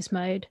crisis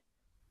mode,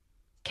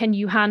 can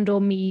you handle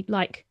me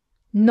like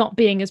not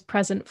being as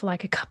present for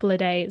like a couple of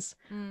days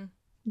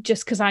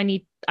just because I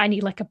need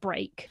like a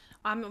break?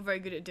 I'm not very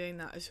good at doing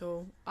that at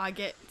all.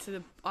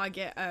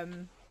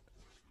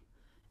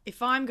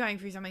 If I'm going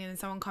through something and then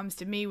someone comes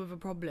to me with a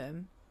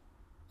problem,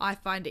 I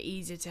find it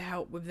easier to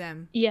help with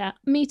them. Yeah,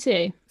 me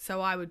too.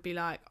 So I would be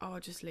like, oh, I'll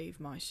just leave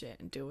my shit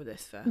and deal with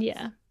this first.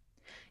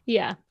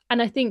 Yeah.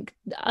 And I think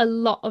a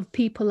lot of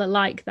people are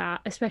like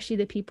that, especially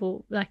the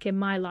people like in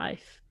my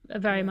life are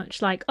very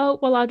much like, oh,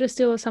 well, I'll just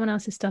deal with someone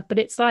else's stuff. But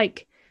it's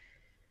like,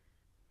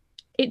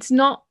 it's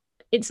not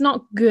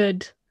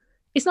good.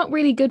 It's not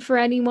really good for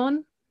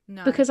anyone.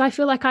 No. Because I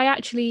feel like I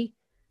actually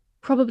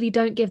probably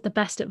don't give the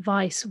best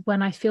advice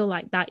when I feel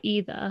like that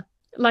either.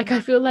 Like, I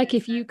feel like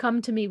if you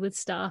come to me with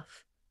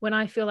stuff when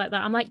I feel like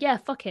that, I'm like, yeah,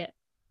 fuck it.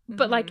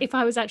 But like, if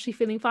I was actually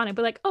feeling fine, I'd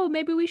be like, oh,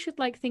 maybe we should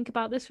like think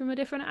about this from a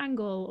different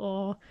angle,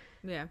 or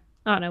I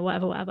don't know,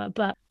 whatever.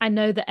 But I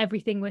know that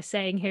everything we're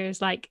saying here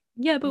is like,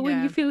 yeah, but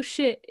when you feel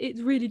shit,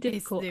 it's really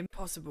difficult. It's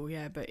impossible,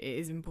 but it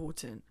is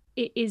important.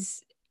 It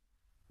is.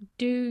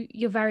 Do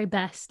your very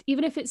best,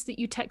 even if it's that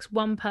you text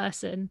one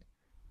person.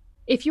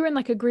 If you're in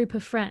like a group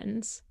of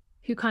friends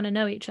who kind of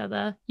know each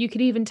other, you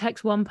could even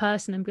text one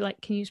person and be like,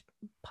 can you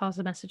pass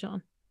the message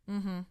on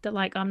that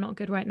like I'm not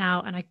good right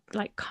now and I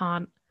like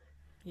can't,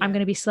 I'm going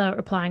to be slow at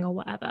replying or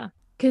whatever,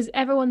 because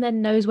everyone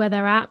then knows where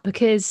they're at.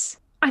 Because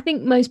I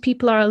think most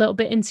people are a little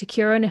bit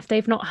insecure, and if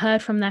they've not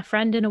heard from their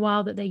friend in a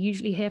while that they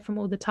usually hear from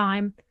all the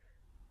time,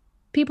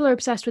 people are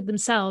obsessed with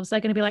themselves.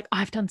 They're going to be like,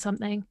 I've done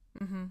something,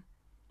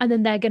 and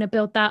then they're going to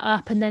build that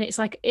up, and then it's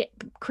like it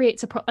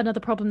creates another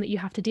problem that you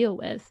have to deal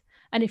with.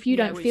 And if you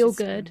don't feel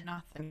good,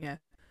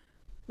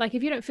 like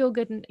if you don't feel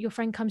good and your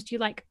friend comes to you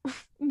like,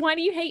 why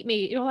do you hate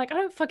me? You're like, I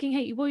don't fucking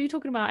hate you. What are you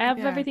talking about? I have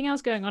everything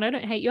else going on. I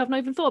don't hate you. I've not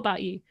even thought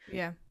about you.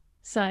 Yeah.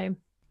 So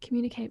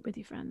communicate with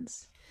your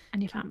friends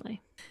and your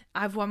family.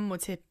 I have one more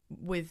tip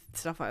with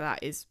stuff like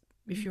that is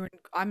if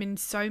I'm in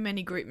so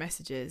many group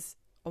messages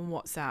on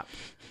WhatsApp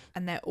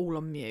and they're all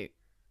on mute,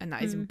 and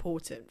that is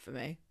important for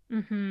me.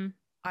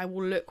 I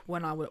will look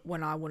when I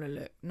want to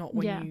look, not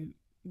when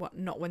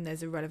not when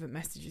there's irrelevant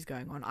messages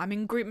going on. I'm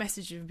in group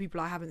messages with people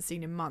I haven't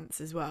seen in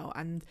months as well,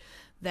 and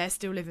they're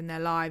still living their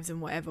lives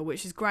and whatever,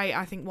 which is great.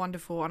 I think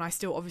wonderful, and I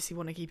still obviously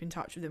want to keep in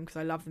touch with them because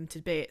I love them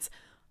to bits.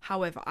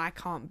 However, I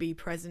can't be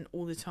present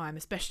all the time,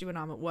 especially when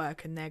I'm at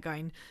work and they're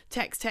going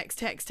text.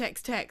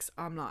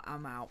 I'm like,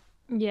 I'm out.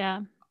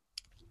 Yeah.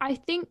 I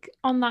think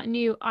on that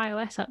new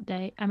iOS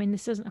update, I mean,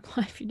 this doesn't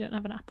apply if you don't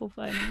have an Apple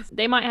phone.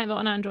 They might have it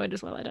on Android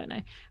as well, I don't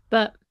know.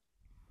 But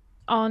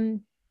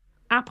on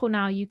Apple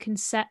now, you can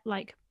set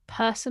like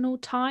personal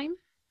time.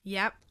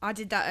 Yep, I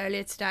did that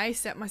earlier today.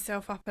 Set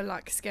myself up a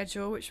like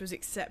schedule, which was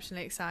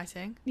exceptionally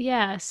exciting.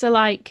 Yeah, so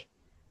like,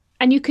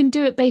 and you can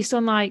do it based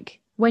on like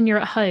when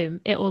you're at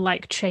home, it will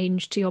like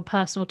change to your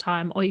personal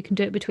time, or you can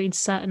do it between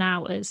certain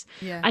hours.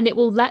 Yeah, and it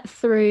will let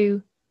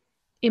through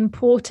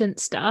important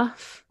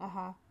stuff,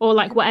 or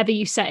like whatever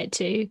you set it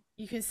to.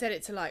 You can set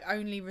it to like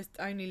only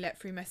let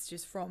through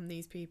messages from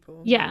these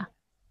people. Yeah,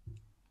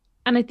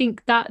 and I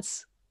think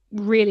that's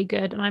really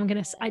good. And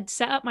I'd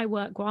set up my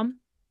work one.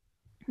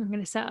 I'm going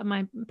to set up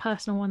my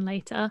personal one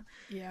later.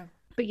 Yeah.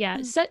 But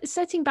yeah,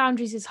 setting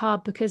boundaries is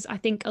hard because I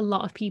think a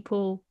lot of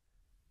people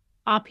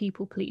are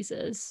people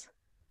pleasers.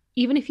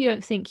 Even if you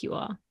don't think you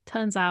are,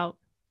 turns out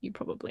you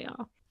probably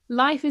are.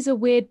 Life is a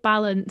weird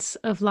balance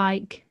of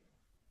like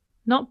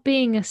not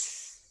being a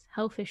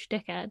selfish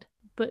dickhead,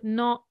 but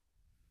not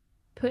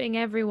putting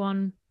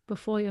everyone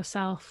before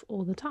yourself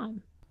all the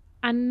time.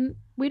 And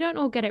we don't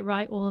all get it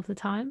right all of the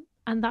time,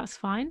 and that's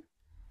fine.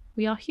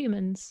 We are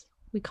humans.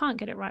 We can't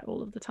get it right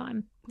all of the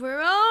time.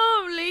 We're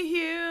only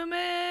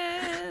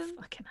human.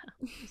 Fucking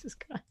hell, Jesus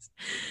Christ.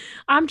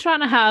 I'm trying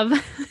to have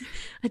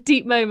a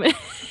deep moment.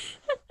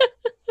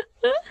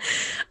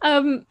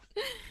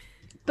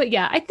 But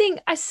yeah, I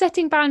think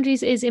setting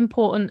boundaries is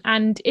important.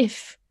 And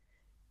if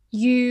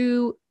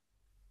you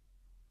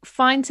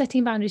find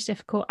setting boundaries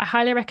difficult, I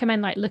highly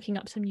recommend like looking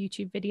up some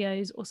YouTube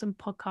videos or some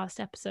podcast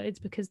episodes,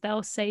 because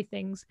they'll say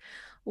things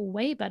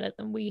way better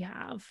than we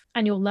have,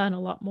 and you'll learn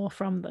a lot more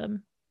from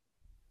them.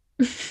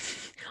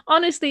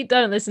 Honestly,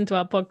 don't listen to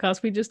our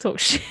podcast. We just talk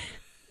shit.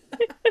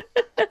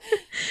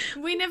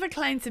 We never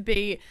claim to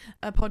be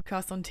a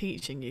podcast on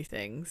teaching you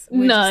things.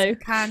 We're just a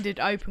candid,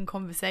 open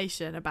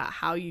conversation about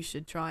how you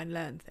should try and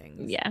learn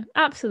things. Yeah,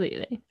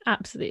 absolutely.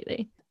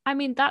 I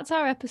mean, that's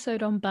our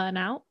episode on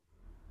burnout.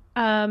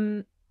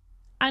 And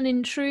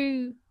in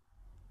true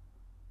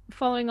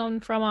following on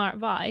from our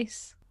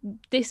advice,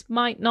 this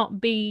might not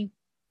be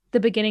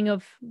the beginning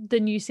of the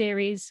new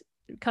series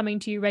coming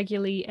to you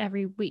regularly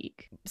every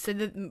week. So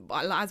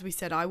as we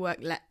said, I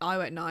work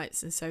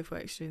nights and Soph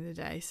works during the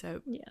day.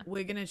 So yeah,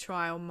 we're going to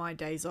try on my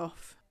days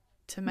off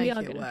to make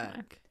it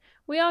work.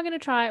 We are going to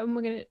try it, and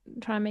we're going to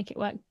try and make it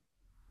work.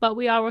 But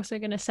we are also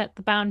going to set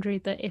the boundary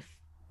that if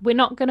we're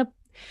not going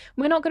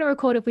to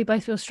record if we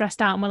both feel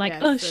stressed out and we're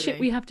like, shit,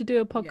 we have to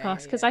do a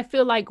podcast. Because I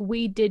feel like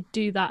we did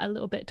do that a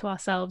little bit to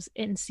ourselves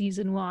in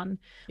season 1.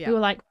 Yeah. We were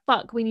like,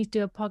 fuck, we need to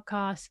do a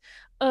podcast.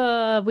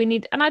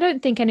 And I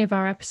don't think any of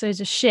our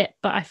episodes are shit,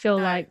 but I feel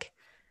like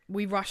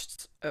we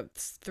rushed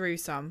through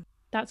some.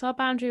 That's our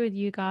boundary with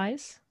you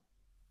guys.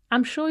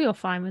 I'm sure you're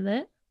fine with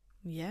it.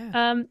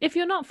 Yeah. If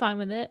you're not fine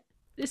with it,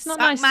 it's not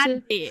nice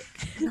to...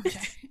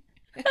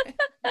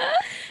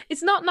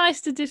 It's not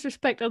nice to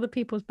disrespect other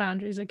people's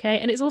boundaries, okay?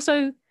 And it's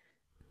also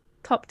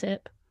top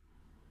tip.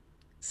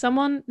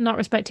 Someone not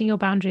respecting your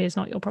boundary is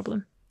not your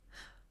problem.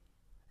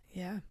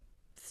 Yeah,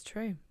 it's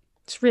true.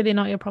 It's really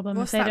not your problem.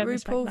 What's if they that don't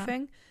respect RuPaul that.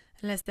 thing?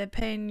 Unless they're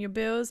paying your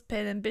bills,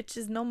 pay them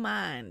bitches no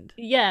mind.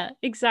 Yeah,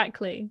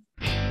 exactly.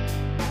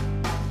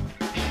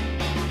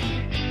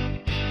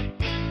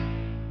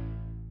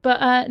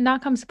 But now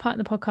comes the part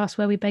in the podcast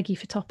where we beg you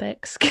for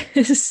topics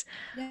because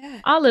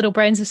our little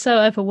brains are so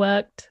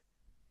overworked.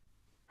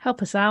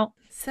 Help us out.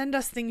 Send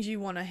us things you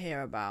want to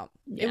hear about.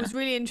 Yeah. It was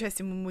really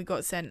interesting when we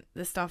got sent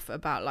the stuff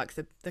about like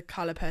the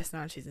colour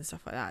personalities and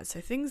stuff like that.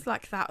 So things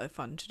like that are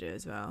fun to do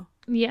as well.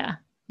 Yeah.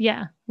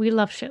 Yeah. We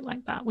love shit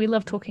like that. We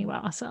love talking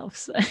about ourselves.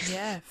 So.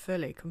 Yeah,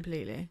 fully,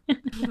 completely.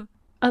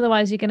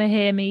 Otherwise, you're going to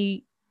hear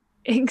me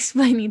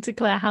explaining to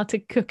Claire how to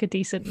cook a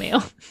decent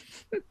meal.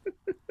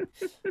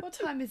 What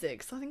time is it?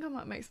 Because I think I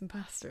might make some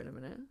pasta in a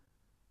minute.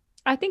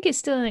 I think it's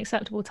still an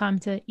acceptable time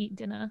to eat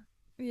dinner.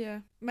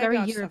 Yeah. Maybe Very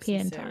I'll just have some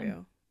European cereal.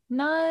 time.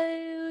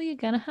 No, you're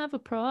going to have a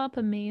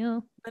proper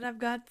meal. But I've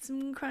got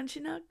some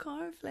crunchy nut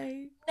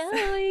cornflakes.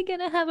 No, you're going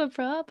to have a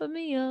proper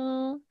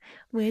meal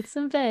with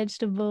some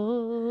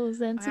vegetables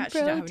and some I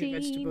actually protein. don't have any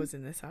vegetables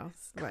in this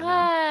house right now.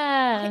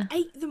 Claire. I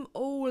ate them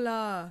all.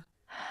 The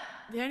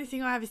only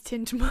thing I have is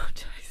tin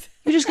tomatoes.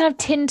 You're just going to have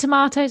tinned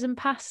tomatoes and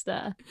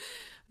pasta.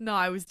 No,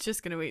 I was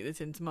just going to eat the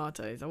tin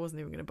tomatoes. I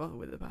wasn't even going to bother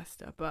with the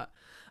pasta, but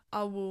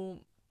I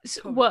will.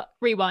 What?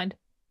 Rewind.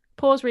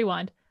 Pause,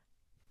 rewind.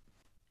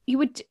 You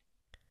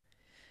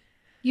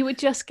were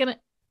just going to.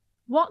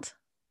 What?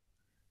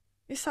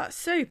 It's like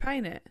soup,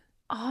 ain't it?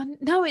 Oh,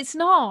 no, it's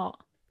not.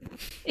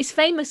 It's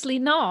famously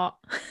not.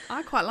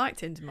 I quite like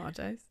tin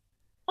tomatoes.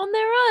 On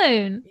their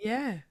own?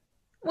 Yeah.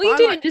 What are you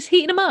doing? Just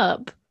heating them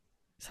up?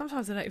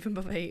 Sometimes I don't even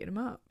bother heating them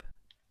up.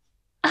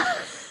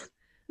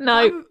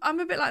 No.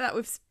 I'm a bit like that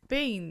with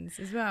beans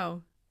as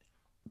well.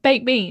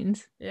 Baked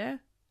beans? Yeah.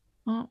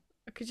 Oh.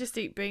 I could just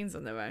eat beans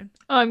on their own.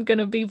 I'm going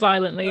to be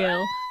violently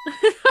ill.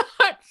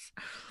 That's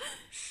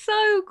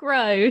so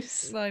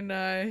gross. I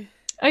know.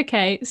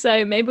 Okay,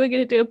 so maybe we're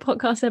going to do a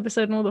podcast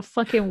episode on all the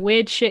fucking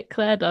weird shit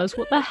Claire does.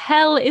 What the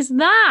hell is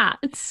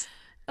that?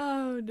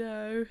 Oh,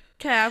 no.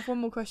 Okay, I have one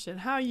more question.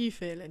 How are you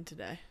feeling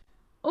today?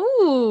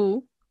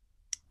 Ooh.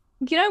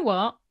 You know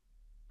what?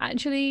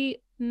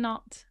 Actually,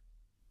 not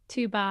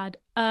too bad.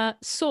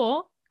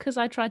 Sore, because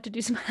I tried to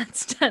do some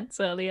handstands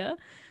earlier.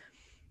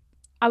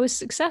 I was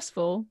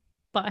successful,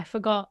 but I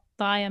forgot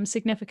that I am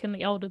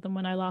significantly older than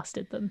when I last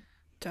did them.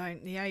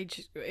 Don't. The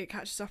age, it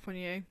catches up on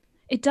you.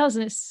 It does,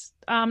 and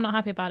I'm not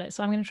happy about it,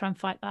 so I'm going to try and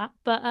fight that.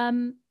 But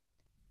you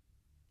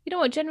know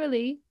what?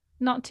 Generally,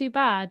 not too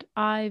bad.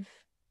 I've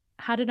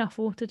had enough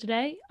water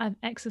today. I've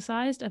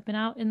exercised. I've been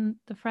out in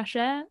the fresh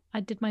air.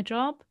 I did my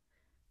job.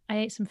 I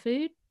ate some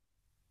food.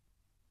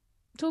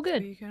 It's all good.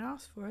 That's what you can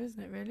ask for,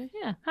 isn't it, really?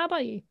 Yeah. How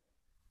about you?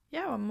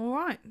 Yeah, I'm all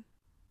right.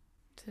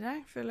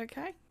 Today, I feel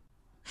okay.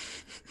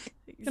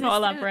 You're not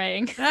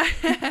elaborating.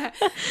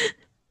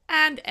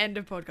 And end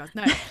of podcast.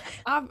 No,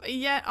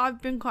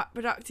 I've been quite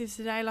productive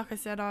today. Like I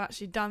said, I've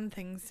actually done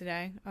things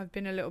today. I've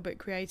been a little bit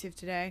creative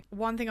today.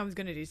 One thing I was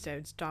going to do today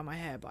was dye my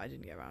hair, but I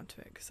didn't get around to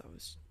it because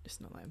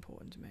it's not that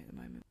important to me at the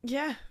moment.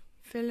 Yeah,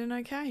 feeling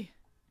okay.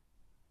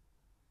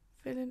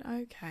 Feeling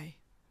okay.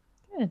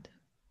 Good.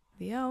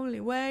 The only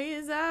way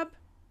is up,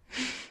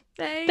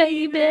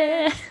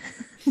 baby.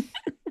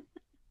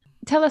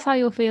 Tell us how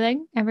you're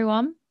feeling,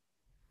 everyone.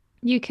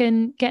 You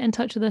can get in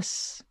touch with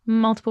us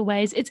multiple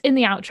ways. It's in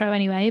the outro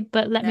anyway,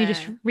 but let me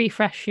just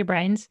refresh your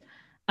brains.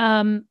 We're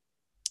on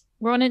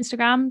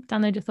Instagram,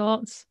 download your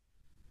thoughts.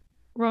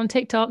 We're on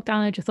TikTok,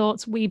 download your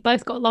thoughts. We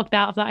both got logged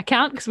out of that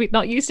account because we've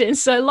not used it in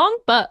so long,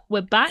 but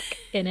we're back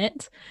in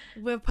it.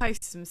 We'll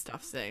post some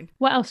stuff soon.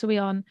 What else are we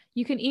on?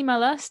 You can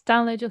email us,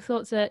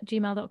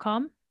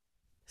 downloadyourthoughts@gmail.com.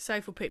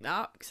 Soph will pick that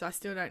up because I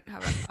still don't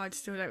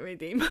read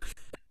the email.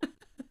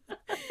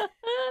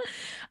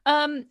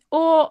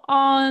 Or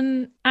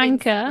on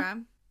Anchor.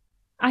 Instagram.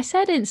 I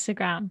said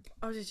Instagram.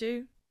 Oh, did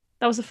you?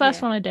 That was the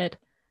first one I did.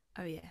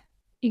 Oh, yeah.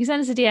 You can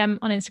send us a DM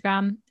on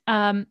Instagram.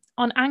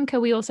 On Anchor,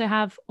 we also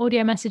have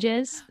audio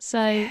messages.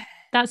 So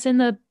that's in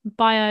the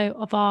bio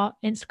of our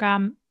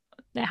Instagram.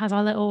 It has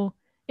our little...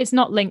 It's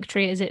not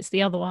Linktree, is it? It's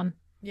the other one.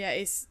 Yeah,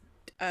 it's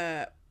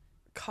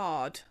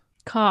card.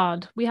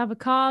 Card. We have a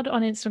card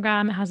on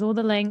Instagram. It has all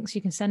the links.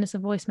 You can send us a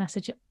voice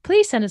message.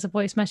 Please send us a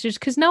voice message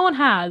because no one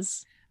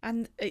has.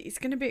 And it's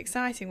going to be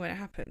exciting when it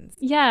happens.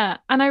 Yeah.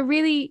 And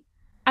the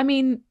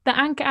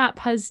Anchor app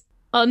has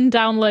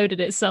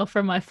undownloaded itself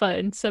from my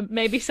phone. So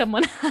maybe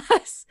someone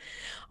has.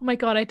 Oh my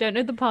God, I don't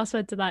know the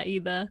password to that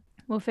either.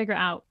 We'll figure it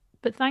out.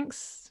 But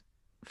thanks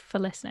for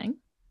listening.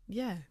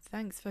 Yeah.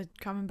 Thanks for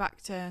coming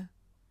back to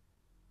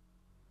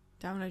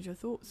download your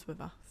thoughts with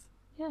us.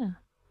 Yeah.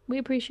 We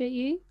appreciate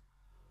you.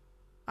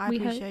 I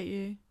appreciate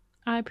you.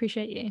 I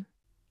appreciate you.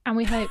 And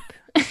we hope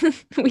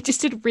we just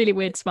did really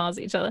weird smiles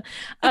at each other.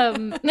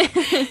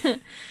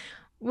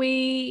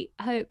 We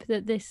hope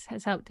that this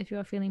has helped if you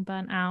are feeling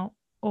burnt out,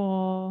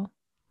 or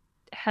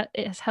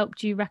it has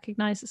helped you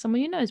recognize that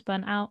someone you know is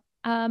burnt out,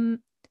 As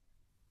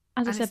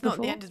I said it's not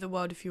before, the end of the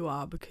world if you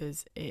are,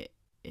 because it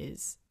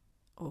is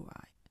all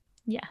right.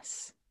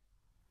 yes.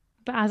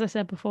 But as I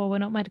said before, we're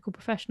not medical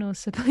professionals,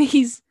 so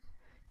please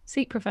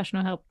seek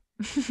professional help.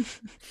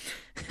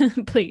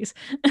 Please.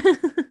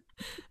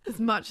 As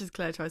much as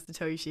Claire tries to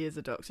tell you she is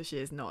a doctor, she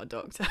is not a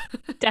doctor.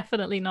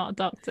 Definitely not a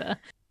doctor.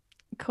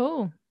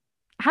 Cool.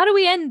 How do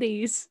we end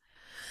these?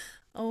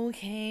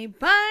 Okay,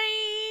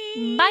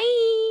 bye.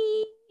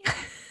 Bye.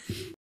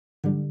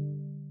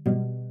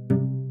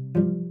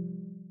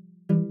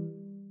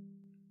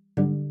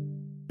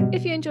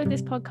 If you enjoyed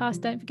this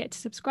podcast, don't forget to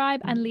subscribe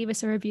and leave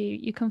us a review.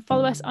 You can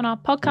follow us on our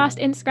podcast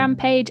Instagram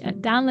page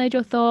at Download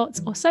Your Thoughts,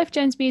 or Soph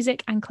Jones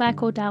Music and Claire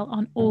Cordell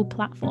on all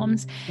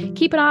platforms.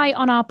 Keep an eye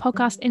on our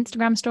podcast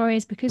Instagram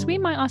stories, because we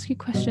might ask you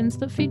questions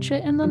that feature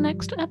in the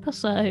next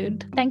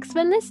episode. Thanks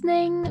for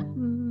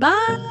listening.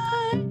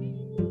 Bye.